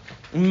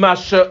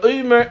 Masha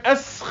omer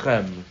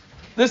eschem.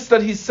 This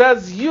that he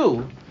says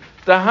you.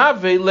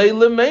 Dahave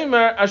leile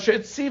meimer asher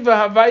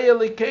tziva havaya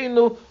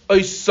lekeinu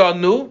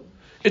oisanu.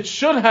 It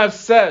should have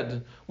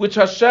said, which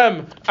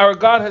Hashem, our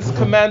God, has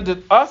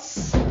commanded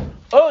us.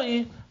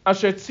 Oi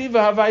asher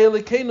tziva havaya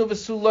lekeinu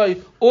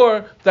v'suloi,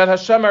 or that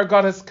Hashem, our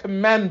God, has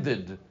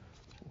commanded.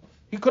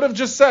 He could have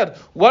just said,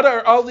 what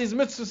are all these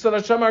mitzvahs that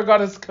Hashem, our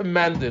God, has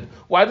commanded?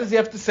 Why does he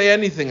have to say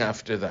anything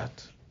after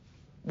that?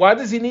 Why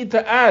does he need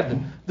to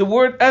add the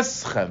word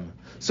eschem?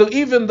 So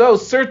even though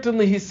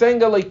certainly he's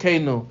saying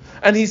Elokeinu,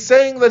 and he's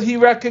saying that he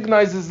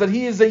recognizes that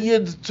he is a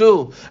Yid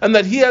too, and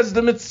that he has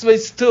the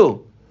mitzvahs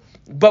too,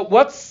 but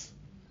what's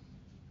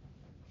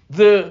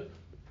the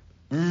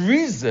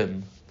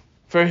reason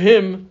for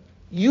him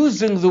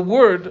using the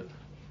word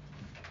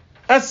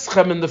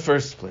Eschem in the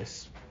first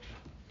place.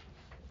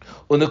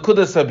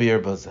 Unekudas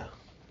abir baza,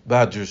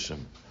 ba'adrushim.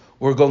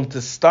 We're going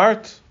to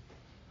start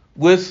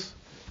with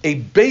a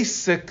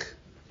basic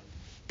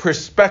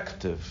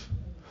perspective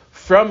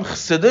from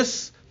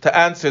Chassidus to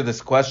answer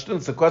this question.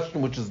 It's a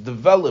question which is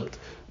developed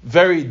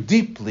very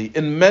deeply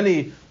in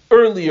many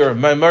earlier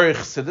Maimari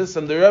Chassidus,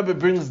 and the Rebbe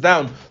brings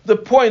down the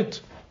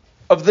point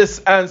of this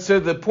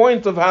answer, the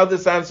point of how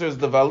this answer is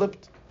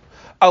developed,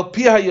 al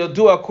pi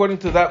hayadu, according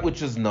to that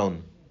which is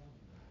known.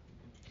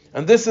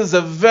 And this is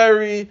a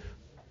very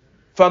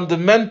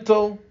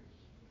fundamental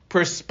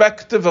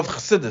perspective of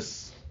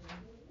Chassidus.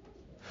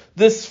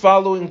 This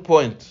following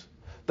point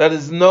that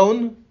is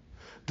known,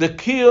 the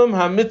kiyum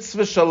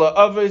ha-mitzvah shala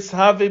aves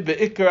have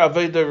be'ikar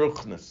aveda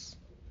ruchnis.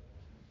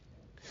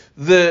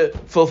 The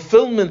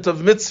fulfillment of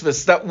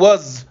mitzvahs that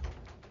was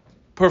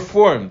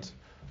performed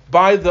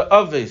by the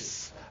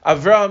aves,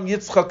 Avraham,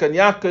 Yitzchak, and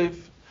Yaakov,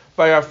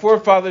 by our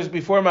forefathers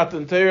before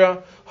Matan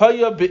Torah,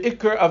 haya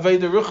be'ikar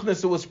aveda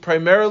ruchnis. It was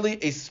primarily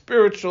a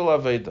spiritual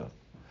aveda.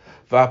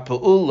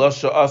 Va'pa'ul lo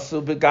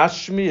sha'asu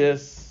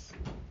begashmias.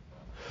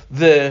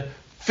 The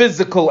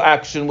physical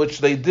action which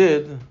they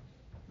did,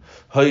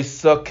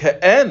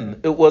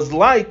 it was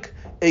like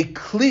a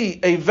kli,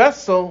 a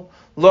vessel,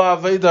 lo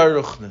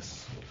aveda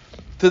ruchnis,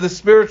 to the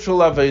spiritual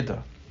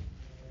aveda.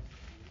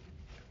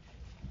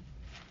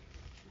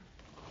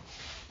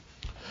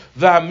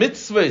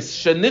 V'hamitzvahs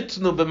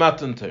shenitnu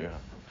b'matan Torah.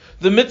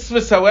 The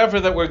mitzvahs, however,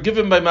 that were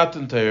given by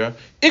Matan Torah,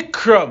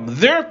 ikram,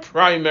 their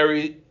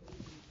primary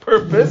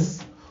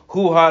purpose,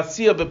 hu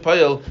ha'asiyah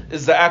b'payel,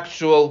 is the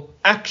actual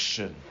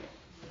action.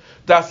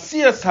 The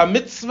asiyas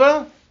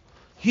ha-mitzvah,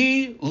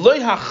 he loy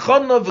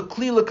hachana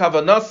v'kli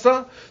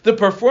l'kavanasa. The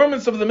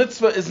performance of the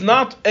mitzvah is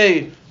not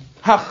a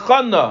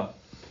hachana,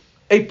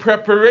 a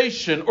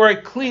preparation, or a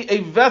kli,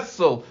 a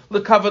vessel,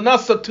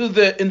 l'kavanasa, to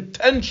the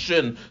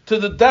intention, to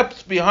the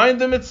depth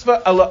behind the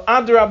mitzvah. Ala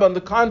adrab, on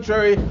the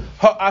contrary,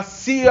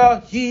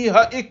 ha'asiyah, he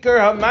ha'ikar,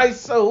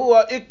 ha'maisa, hu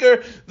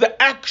ha'ikar.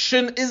 The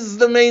action is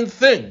the main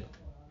thing.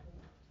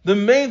 The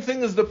main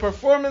thing is the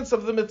performance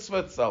of the mitzvah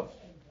itself.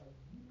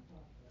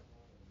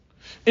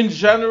 In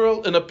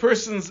general, in a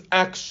person's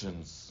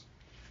actions,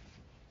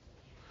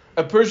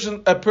 a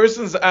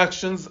person's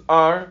actions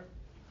are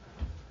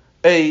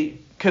a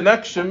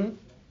connection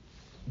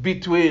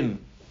between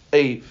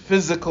a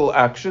physical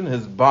action,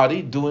 his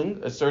body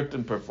doing a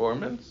certain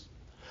performance,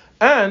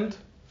 and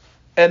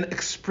an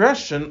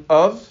expression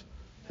of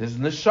his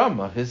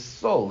neshama, his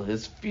soul,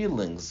 his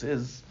feelings,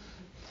 his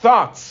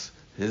thoughts,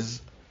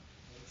 his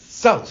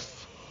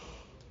self.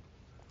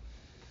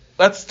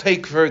 Let's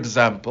take, for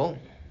example,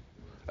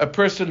 a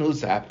person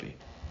who's happy.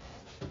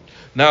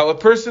 Now, a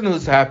person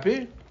who's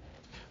happy,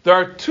 there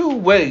are two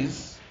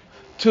ways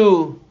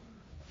to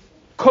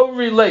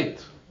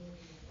correlate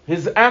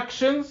his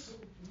actions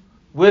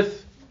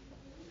with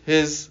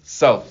his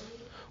self.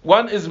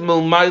 One is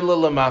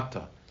milmaila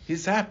lamata.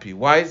 He's happy.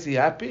 Why is he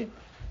happy?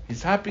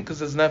 He's happy because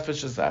his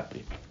nefesh is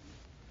happy.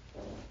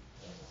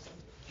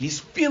 He's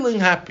feeling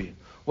happy.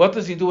 What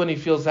does he do when he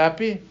feels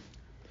happy?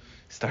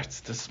 He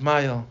starts to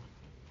smile.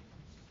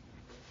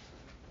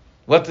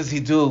 What does he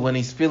do when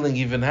he's feeling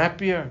even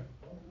happier?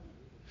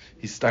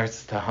 He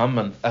starts to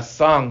hum a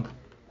song.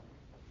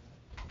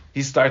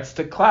 He starts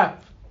to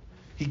clap.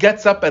 He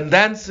gets up and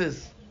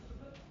dances.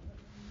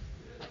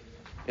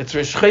 It's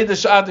Rosh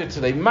Chodesh Adar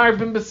today.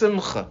 Marbim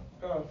b'simcha.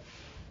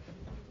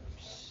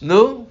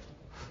 No?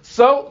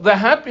 So the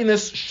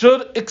happiness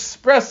should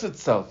express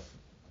itself.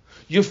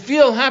 You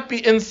feel happy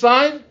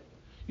inside,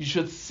 you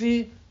should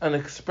see an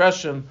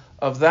expression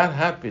of that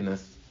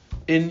happiness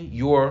in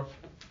your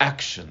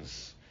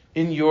actions,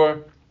 in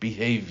your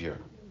behavior,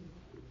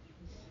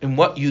 in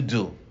what you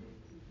do.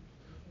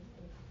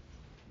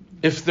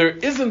 If there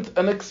isn't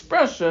an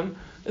expression,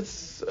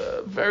 it's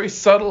a very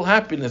subtle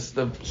happiness.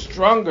 The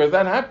stronger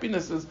that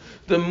happiness is,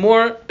 the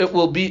more it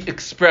will be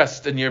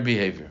expressed in your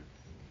behavior.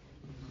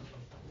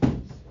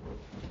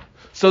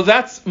 So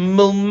that's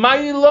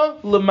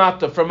milmaila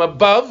lamata, from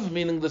above,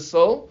 meaning the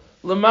soul,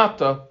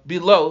 lamata,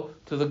 below,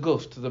 to the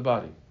guf, to the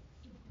body.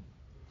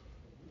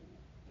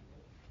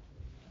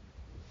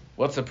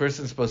 What's a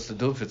person supposed to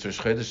do if it's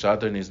Rosh Chodesh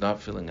Adar and he's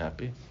not feeling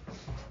happy?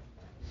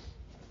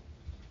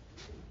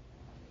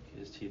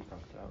 His teeth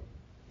knocked out.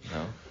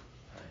 No.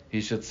 He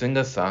should sing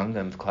a song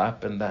and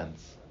clap and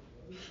dance.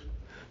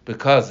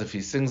 Because if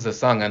he sings a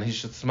song, and he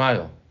should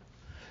smile.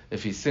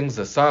 If he sings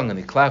a song and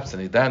he claps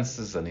and he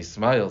dances and he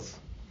smiles,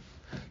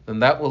 then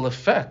that will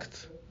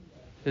affect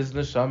his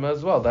neshama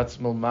as well. That's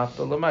milmata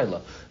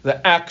l'mayla.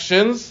 The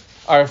actions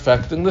are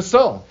affecting the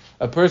soul.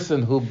 A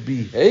person who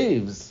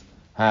behaves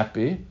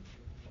happy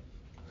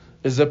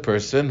is a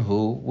person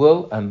who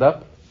will end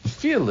up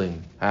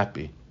feeling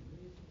happy.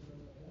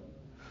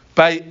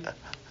 By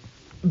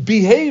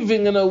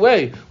behaving in a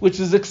way which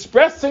is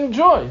expressing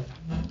joy,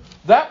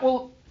 that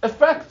will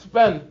affect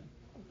Ben.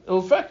 It will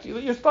affect you.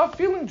 You start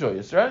feeling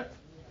joyous, right?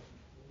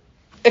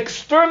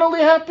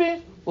 Externally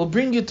happy will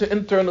bring you to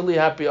internally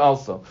happy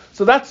also.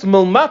 So that's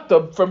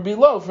milmata, from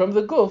below, from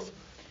the guf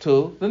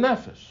to the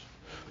nefesh.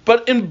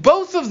 But in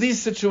both of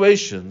these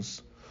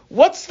situations,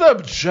 what's the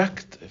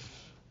objective?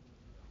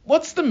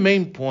 What's the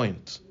main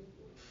point?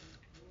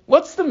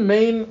 What's the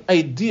main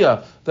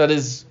idea that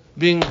is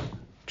being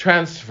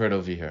transferred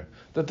over here?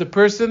 That the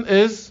person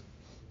is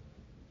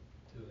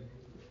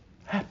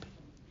happy.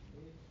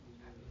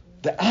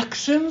 The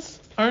actions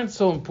aren't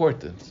so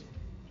important.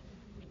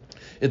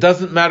 It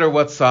doesn't matter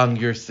what song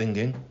you're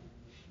singing.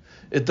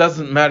 It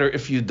doesn't matter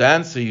if you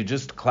dance or you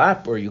just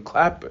clap, or you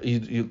clap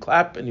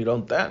and you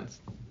don't dance.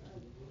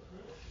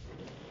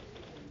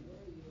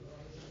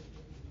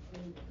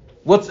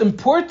 What's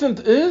important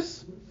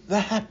is the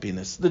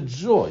happiness, the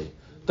joy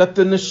that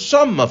the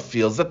neshama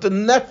feels, that the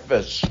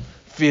nefesh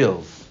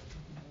feels.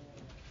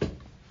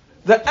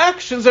 The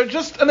actions are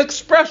just an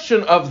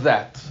expression of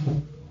that.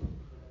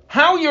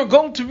 How you're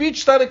going to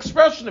reach that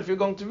expression, if you're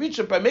going to reach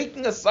it by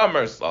making a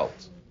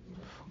somersault,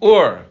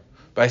 or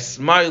by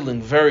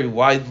smiling very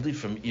widely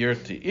from ear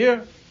to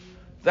ear,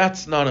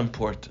 that's not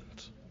important.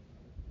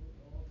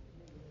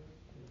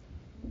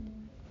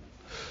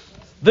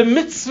 The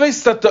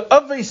mitzvahs that the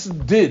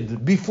Avos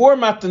did before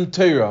Matan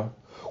Torah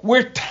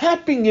were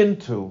tapping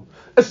into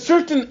a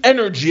certain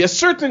energy, a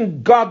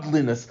certain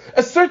godliness,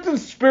 a certain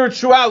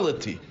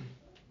spirituality.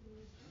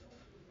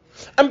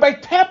 And by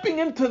tapping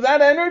into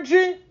that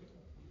energy,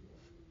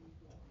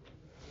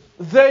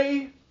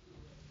 they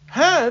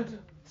had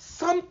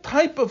some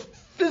type of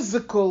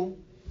physical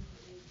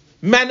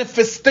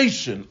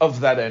manifestation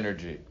of that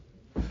energy.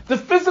 The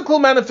physical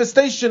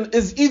manifestation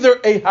is either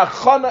a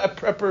hachana, a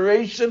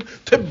preparation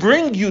to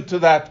bring you to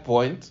that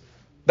point.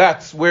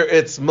 That's where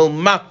it's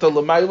milmata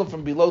l'mayla,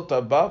 from below to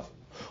above.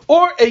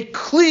 Or a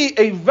kli,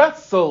 a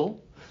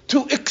vessel,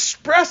 to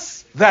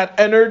express that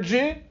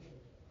energy.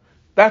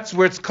 That's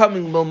where it's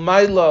coming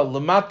milmayla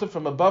l'mata,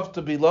 from above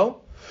to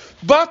below.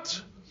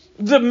 But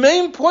the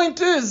main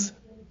point is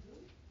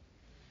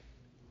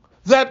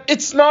that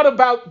it's not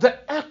about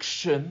the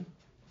action,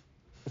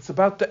 it's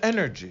about the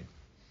energy.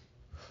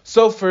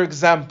 So, for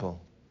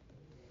example,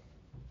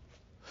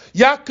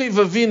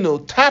 Yaakov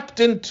Avinu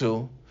tapped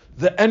into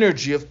the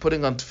energy of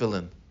putting on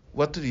tefillin.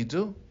 What did he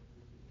do?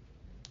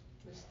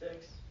 The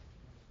sticks.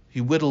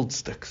 He whittled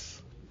sticks.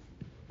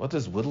 What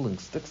does whittling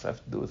sticks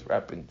have to do with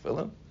wrapping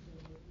tefillin?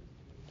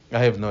 I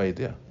have no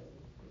idea.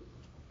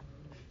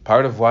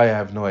 Part of why I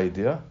have no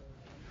idea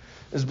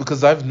is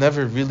because I've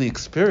never really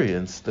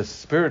experienced the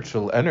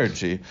spiritual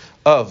energy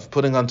of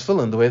putting on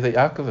tefillin the way that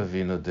Yaakov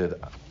Avinu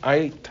did.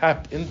 I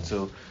tap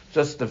into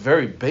just the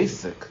very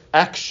basic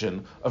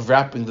action of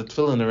wrapping the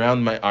tefillin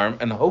around my arm,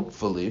 and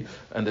hopefully,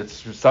 and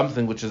it's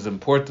something which is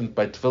important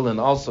by tefillin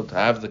also to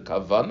have the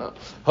kavana,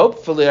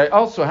 hopefully I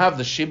also have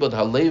the shibud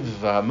halev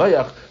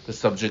v'hamayach, the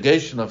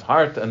subjugation of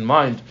heart and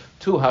mind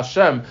to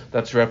Hashem,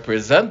 that's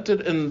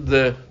represented in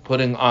the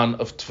putting on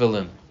of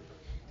tefillin.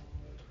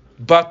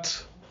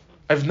 But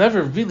I've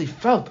never really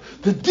felt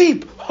the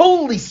deep,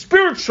 holy,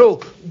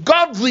 spiritual,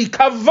 godly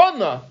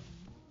kavana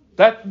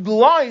that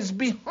lies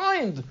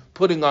behind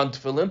putting on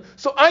tefillin.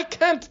 So I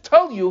can't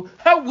tell you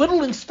how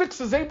whittling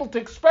sticks is able to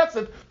express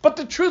it, but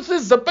the truth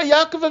is that by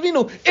Yaakov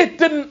Avinu, it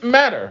didn't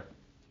matter.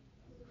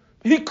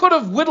 He could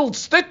have whittled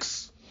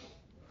sticks,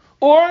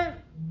 or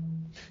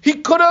he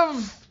could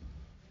have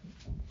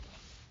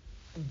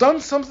done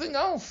something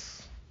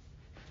else.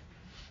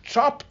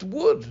 Chopped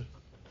wood.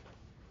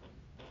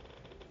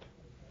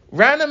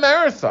 Ran a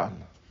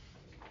marathon.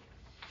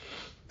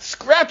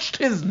 Scratched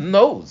his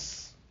nose.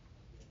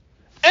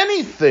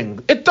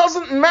 Anything. It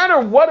doesn't matter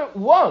what it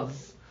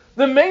was.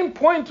 The main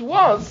point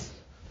was,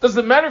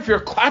 doesn't matter if you're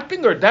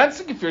clapping or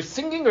dancing, if you're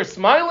singing or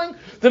smiling.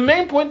 The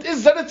main point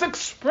is that it's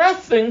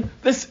expressing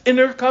this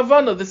inner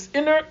kavana, this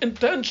inner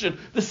intention,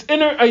 this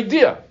inner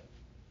idea.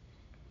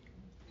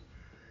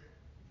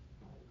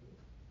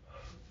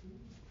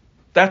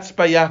 That's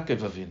by Yaakov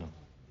Avinu.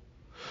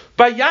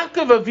 By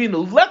Yaakov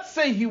Avinu, let's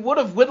say he would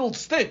have whittled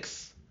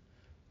sticks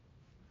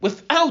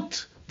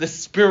without the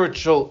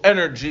spiritual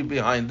energy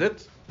behind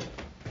it,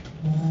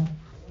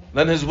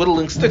 then his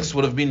whittling sticks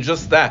would have been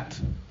just that,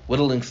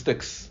 whittling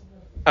sticks.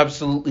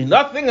 Absolutely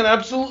nothing and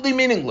absolutely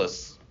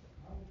meaningless.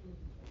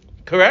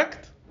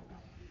 Correct?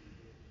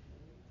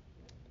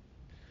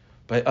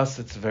 By us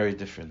it's very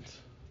different.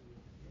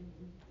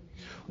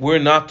 We're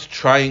not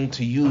trying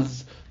to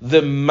use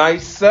the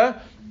maisa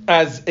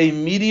as a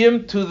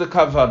medium to the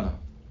kavana.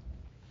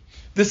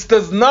 This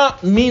does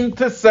not mean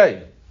to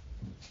say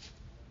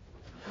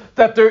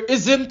that there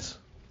isn't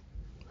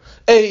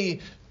a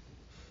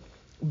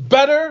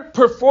better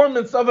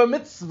performance of a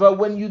mitzvah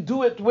when you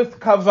do it with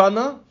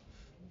kavana,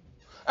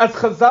 as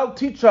Chazal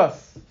teach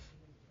us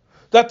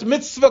that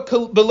mitzvah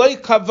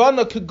b'lei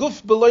kavana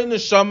keguf b'lei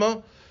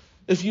neshama.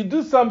 If you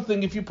do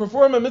something, if you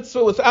perform a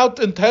mitzvah without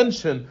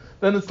intention,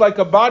 then it's like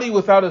a body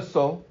without a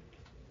soul.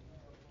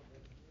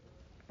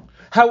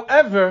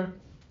 However,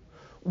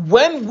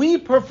 when we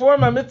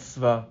perform a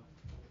mitzvah,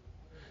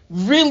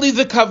 really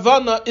the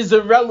kavana is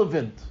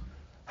irrelevant.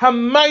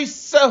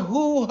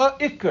 Hamaisahu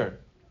ha'ikr.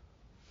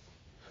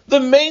 The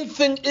main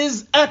thing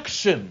is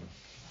action.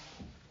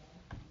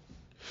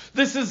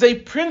 This is a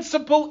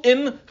principle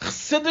in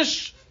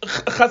Chassidish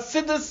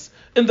Chassidus,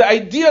 in the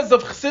ideas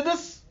of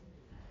Chassidus,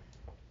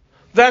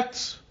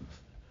 that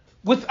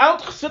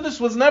without Chassidus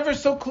was never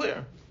so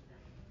clear.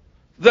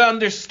 The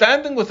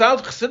understanding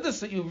without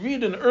Chassidus that you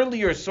read in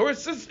earlier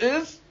sources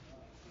is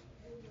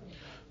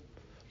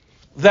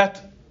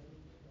that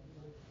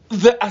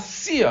the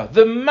Asiyah,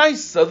 the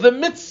Maisa, the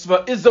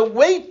Mitzvah is a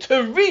way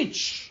to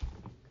reach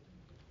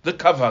the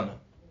Kavanah.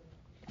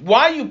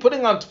 Why are you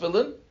putting on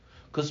tefillin?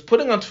 Because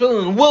putting on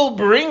tefillin will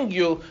bring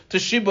you to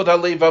Shibud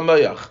HaLev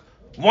HaMoyach.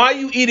 Why are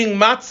you eating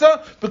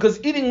matzah?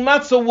 Because eating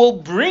matzah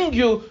will bring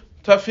you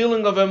to a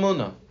feeling of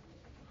emunah.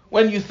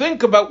 When you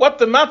think about what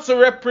the matzah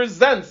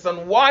represents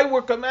and why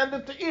we're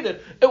commanded to eat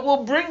it, it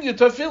will bring you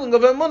to a feeling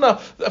of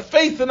emunah, a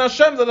faith in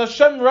Hashem, that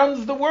Hashem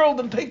runs the world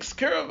and takes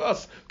care of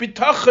us.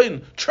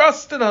 Bitachin,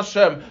 trust in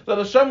Hashem, that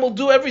Hashem will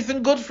do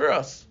everything good for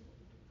us.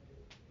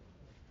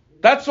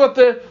 That's what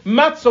the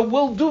matzah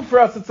will do for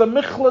us. It's a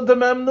michla de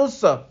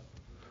memnusa.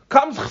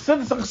 Comes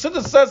Chassidus, and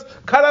Chassidus says,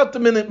 cut out the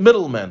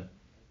middleman.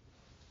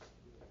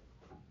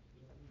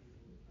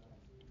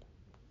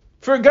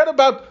 Forget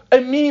about a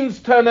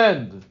means to an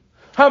end.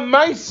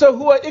 Hamaisa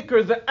hua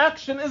ikr, the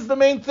action is the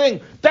main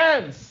thing.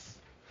 Dance.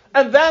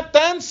 And that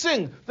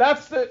dancing,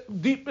 that's the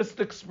deepest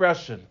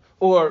expression.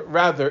 Or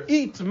rather,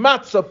 eat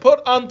matzah,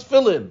 put on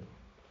tefillin.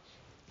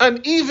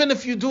 And even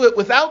if you do it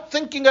without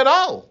thinking at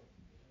all,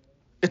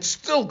 it's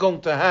still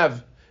going to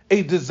have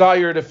a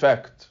desired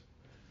effect.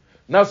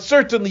 Now,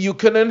 certainly you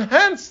can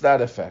enhance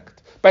that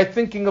effect by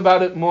thinking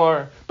about it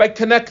more, by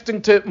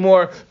connecting to it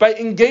more, by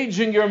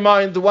engaging your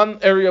mind. The one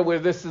area where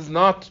this is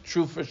not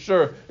true for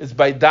sure is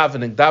by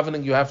davening.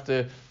 Davening, you have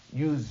to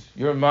use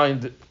your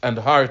mind and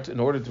heart in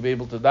order to be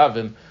able to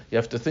daven. You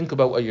have to think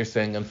about what you're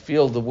saying and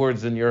feel the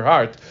words in your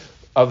heart.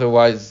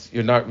 Otherwise,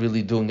 you're not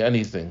really doing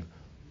anything.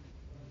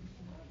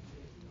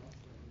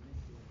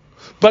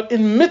 But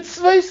in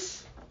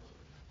mitzvahs,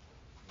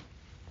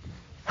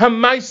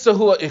 Hamaisa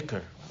hua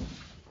ikar.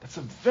 That's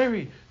a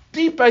very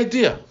deep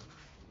idea.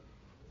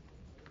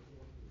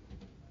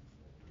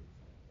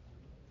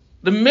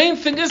 The main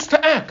thing is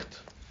to act.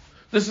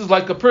 This is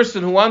like a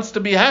person who wants to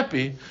be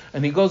happy,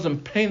 and he goes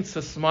and paints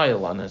a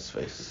smile on his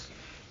face.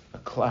 A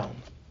clown.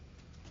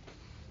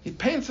 He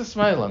paints a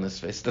smile on his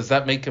face. Does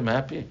that make him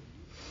happy?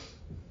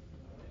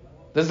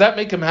 Does that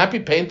make him happy,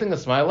 painting a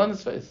smile on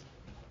his face?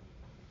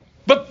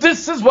 But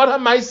this is what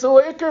Hamaisa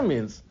hua ikar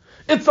means.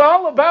 It's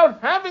all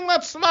about having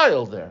that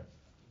smile there.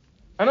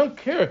 I don't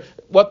care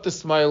what the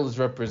smile is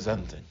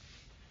representing.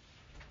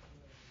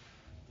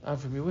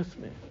 Avram, you with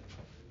me?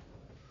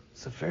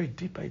 It's a very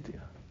deep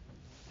idea.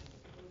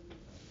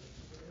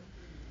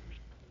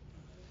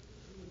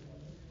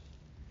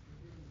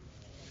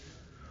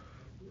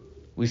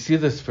 We see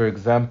this, for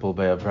example,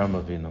 by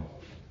Avraham Avinu.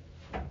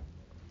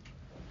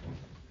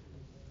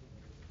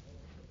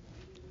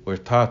 We're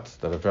taught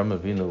that Avraham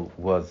Avinu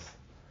was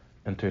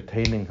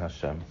entertaining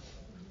Hashem.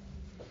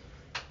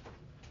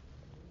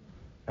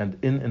 And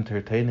in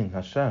entertaining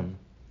Hashem,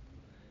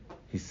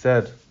 he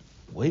said,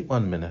 wait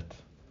 1 minute.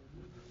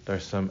 There are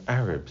some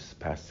Arabs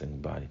passing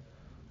by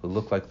who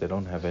look like they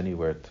don't have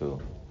anywhere to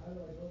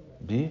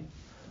be.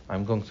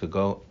 I'm going to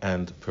go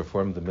and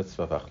perform the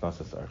mitzvah of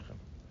Achnasas Archim.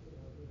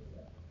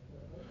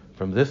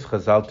 From this,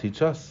 Chazal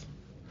teach us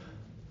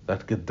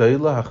that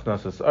Gedola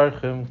Achnasas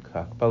Archim,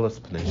 Ka'akbalas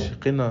Pnei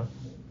Shechina,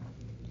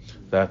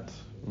 that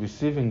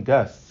receiving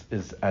guests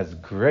is as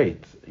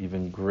great,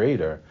 even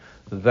greater,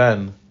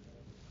 than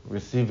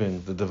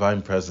receiving the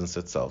divine presence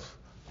itself,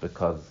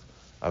 because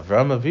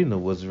Avraham Avinu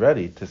was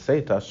ready to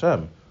say to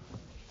Hashem,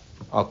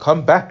 I'll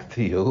come back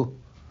to you,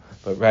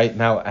 but right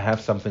now I have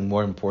something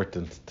more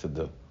important to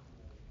do,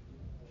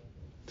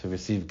 to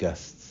receive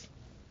guests.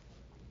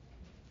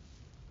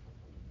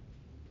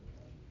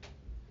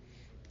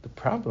 The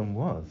problem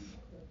was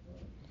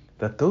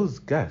that those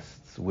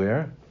guests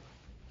were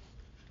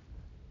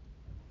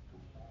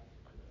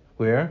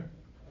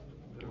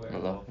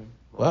Malachim.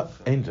 what?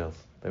 Angels.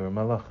 They were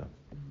malachim.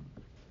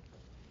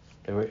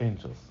 They were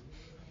angels.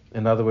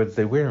 In other words,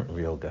 they weren't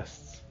real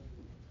guests.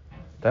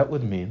 That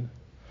would mean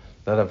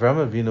that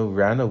Avraham Avinu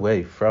ran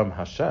away from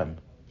Hashem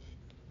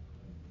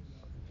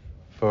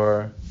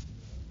for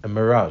a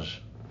mirage,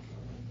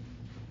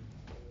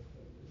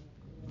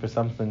 for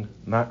something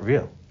not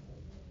real.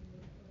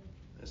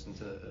 Isn't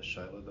it a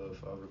shaila though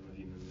if Avram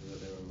Avinu knew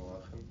that they were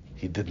malachim?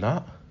 He did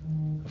not.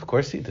 Of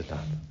course he did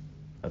not.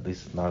 At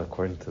least not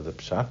according to the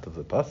pshat of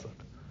the pasuk.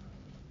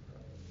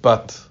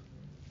 But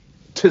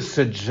to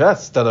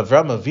suggest that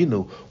Avraham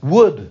Avinu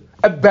would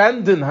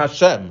abandon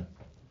Hashem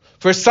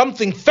for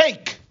something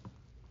fake,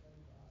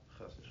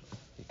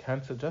 you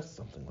can't suggest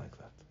something like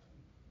that.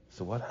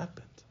 So what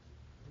happened?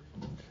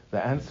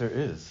 The answer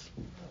is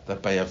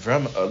that by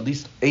Avraham, at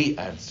least a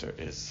answer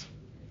is,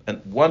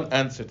 and one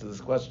answer to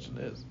this question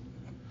is,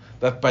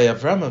 that by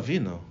Avraham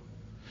Avinu,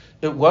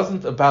 it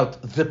wasn't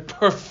about the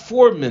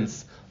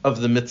performance of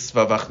the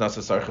mitzvah of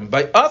Achnasas Archim.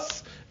 By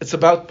us, it's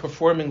about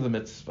performing the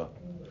mitzvah.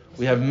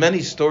 We have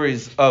many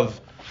stories of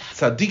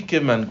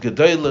tzaddikim and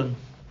gedolim.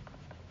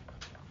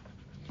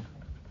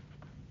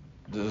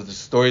 The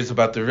stories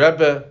about the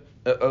Rebbe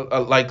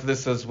like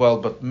this as well,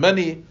 but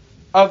many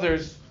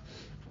others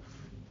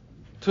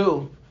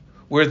too,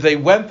 where they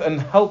went and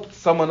helped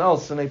someone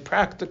else in a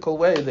practical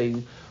way.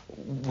 They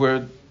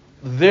were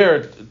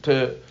there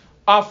to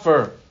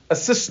offer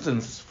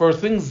assistance for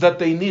things that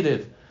they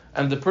needed,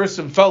 and the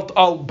person felt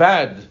all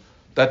bad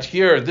that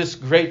here this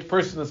great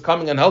person is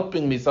coming and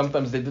helping me.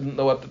 Sometimes they didn't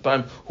know at the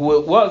time who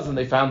it was, and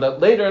they found out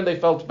later and they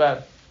felt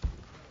bad.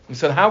 He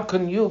said, how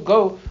can you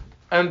go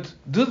and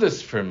do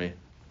this for me?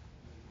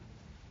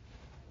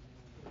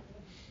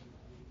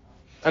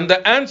 And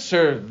the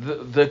answer,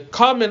 the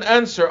common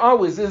answer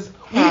always is,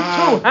 we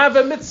too have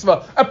a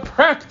mitzvah, a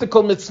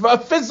practical mitzvah, a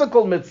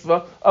physical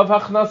mitzvah of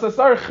Hachnasas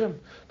Archim.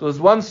 There was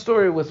one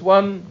story with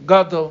one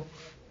gadol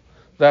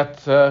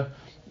that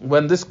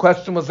when this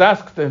question was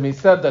asked to him, he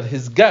said that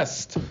his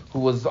guest, who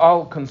was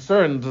all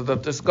concerned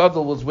that this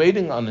gadol was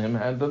waiting on him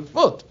hand and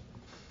foot,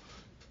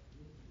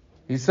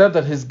 he said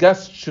that his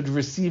guest should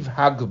receive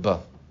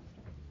Hagbah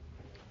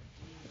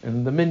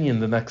in the minyan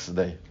the next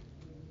day.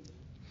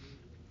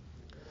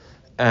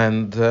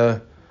 And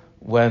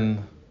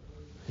when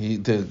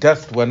the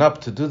guest went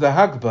up to do the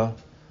Hagbah,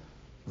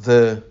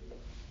 the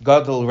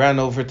gadol ran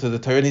over to the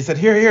Torah and he said,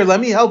 here, let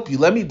me help you,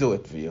 let me do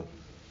it for you.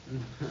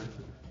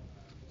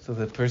 So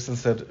the person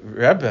said,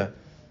 Rebbe,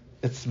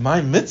 it's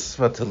my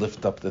mitzvah to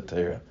lift up the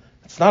Torah.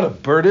 It's not a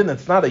burden,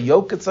 it's not a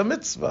yoke, it's a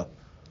mitzvah.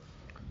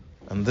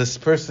 And this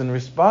person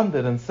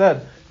responded and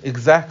said,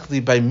 exactly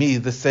by me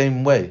the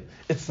same way.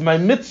 It's my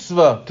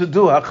mitzvah to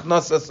do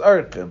Hachnasas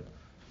Archim,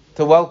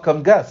 to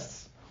welcome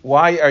guests.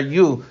 Why are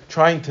you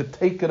trying to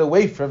take it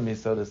away from me,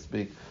 so to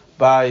speak,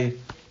 by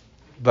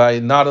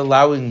not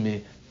allowing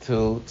me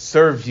to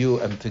serve you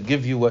and to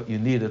give you what you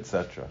need,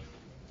 etc.?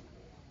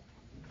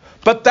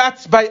 But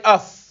that's by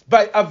us.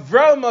 By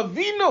Avraham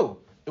Avinu,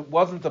 it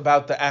wasn't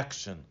about the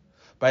action.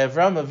 By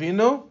Avraham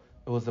Avinu,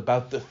 it was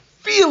about the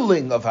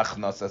feeling of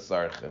Hachnasas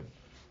Archim.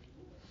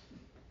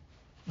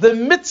 The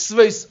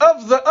mitzvahs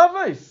of the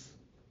avos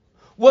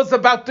was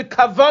about the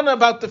kavanah,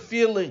 about the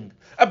feeling,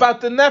 about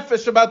the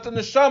nefesh, about the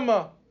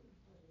neshama.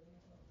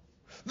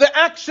 The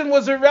action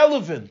was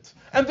irrelevant,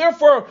 and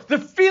therefore the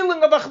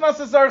feeling of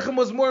Hachnasas Archim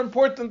was more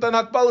important than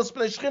Hakbalas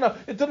Bnei Shechina.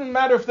 It didn't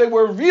matter if they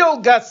were real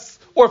guests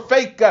or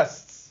fake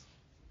guests.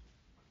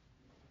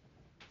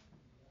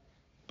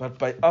 But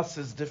by us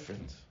is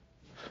different.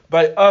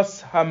 By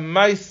us,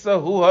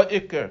 Hamaisa hu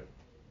ha'ikr.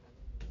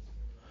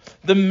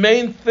 The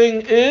main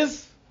thing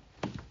is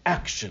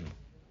action.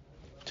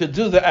 To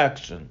do the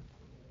action.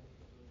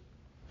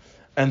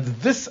 And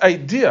this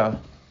idea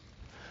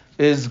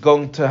is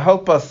going to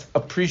help us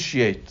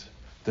appreciate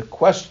the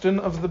question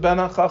of the Ben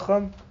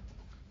HaChacham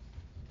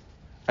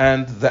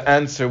and the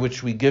answer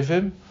which we give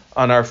him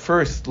on our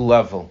first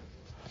level,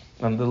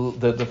 on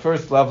the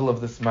first level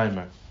of this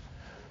Maimer.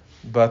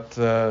 But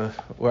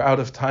we're out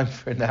of time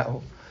for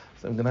now,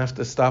 so I'm going to have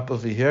to stop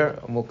over here,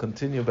 and we'll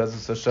continue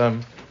Be'ezus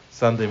Hashem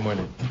Sunday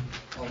morning.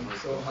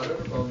 So how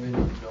did Roman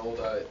know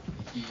that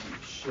he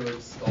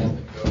should stop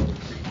and go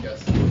greet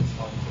guests to his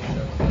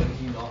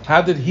home?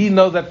 How did he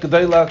know that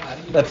Gedolah?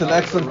 That's an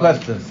excellent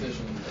question.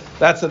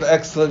 That's an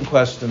excellent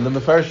question. The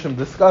Mefarshim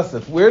discuss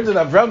it. Where did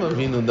Avraham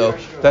Avinu know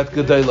that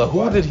Gedolah?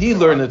 Who did he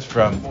learn it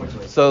from?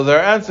 So there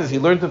are answers. He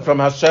learned it from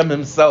Hashem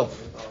himself.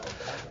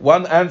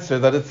 One answer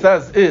that it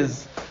says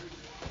is,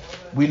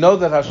 we know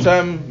that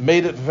Hashem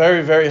made it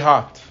very, very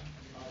hot,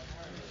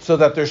 so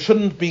that there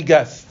shouldn't be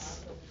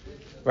guests,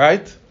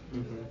 right?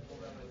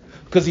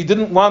 Because he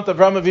didn't want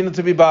Avraham Avinu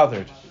to be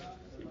bothered.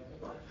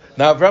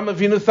 Now Avraham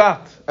Avinu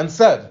thought and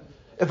said,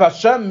 if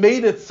Hashem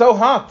made it so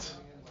hot,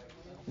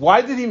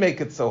 why did he make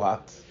it so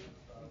hot?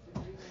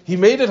 He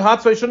made it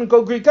hot so he shouldn't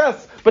go greet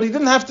guests, but he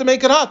didn't have to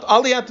make it hot.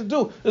 All he had to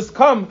do is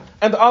come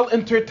and I'll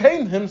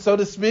entertain him, so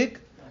to speak,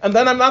 and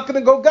then I'm not going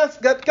to go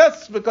get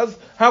guests, because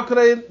how could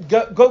I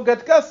go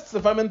get guests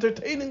if I'm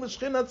entertaining the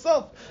Shekhinah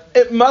itself?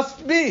 It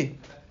must be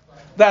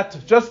that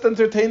just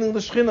entertaining the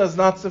Shekhinah is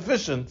not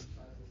sufficient.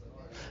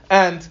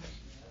 And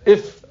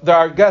if there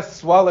are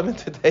guests while I'm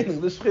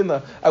entertaining the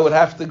Shekhinah, I would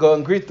have to go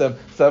and greet them.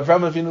 So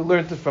Avraham Avinu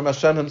learned it from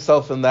Hashem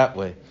himself in that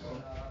way.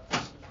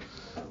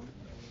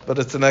 But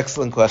it's an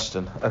excellent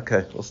question.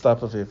 Okay, we'll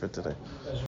stop over here for today.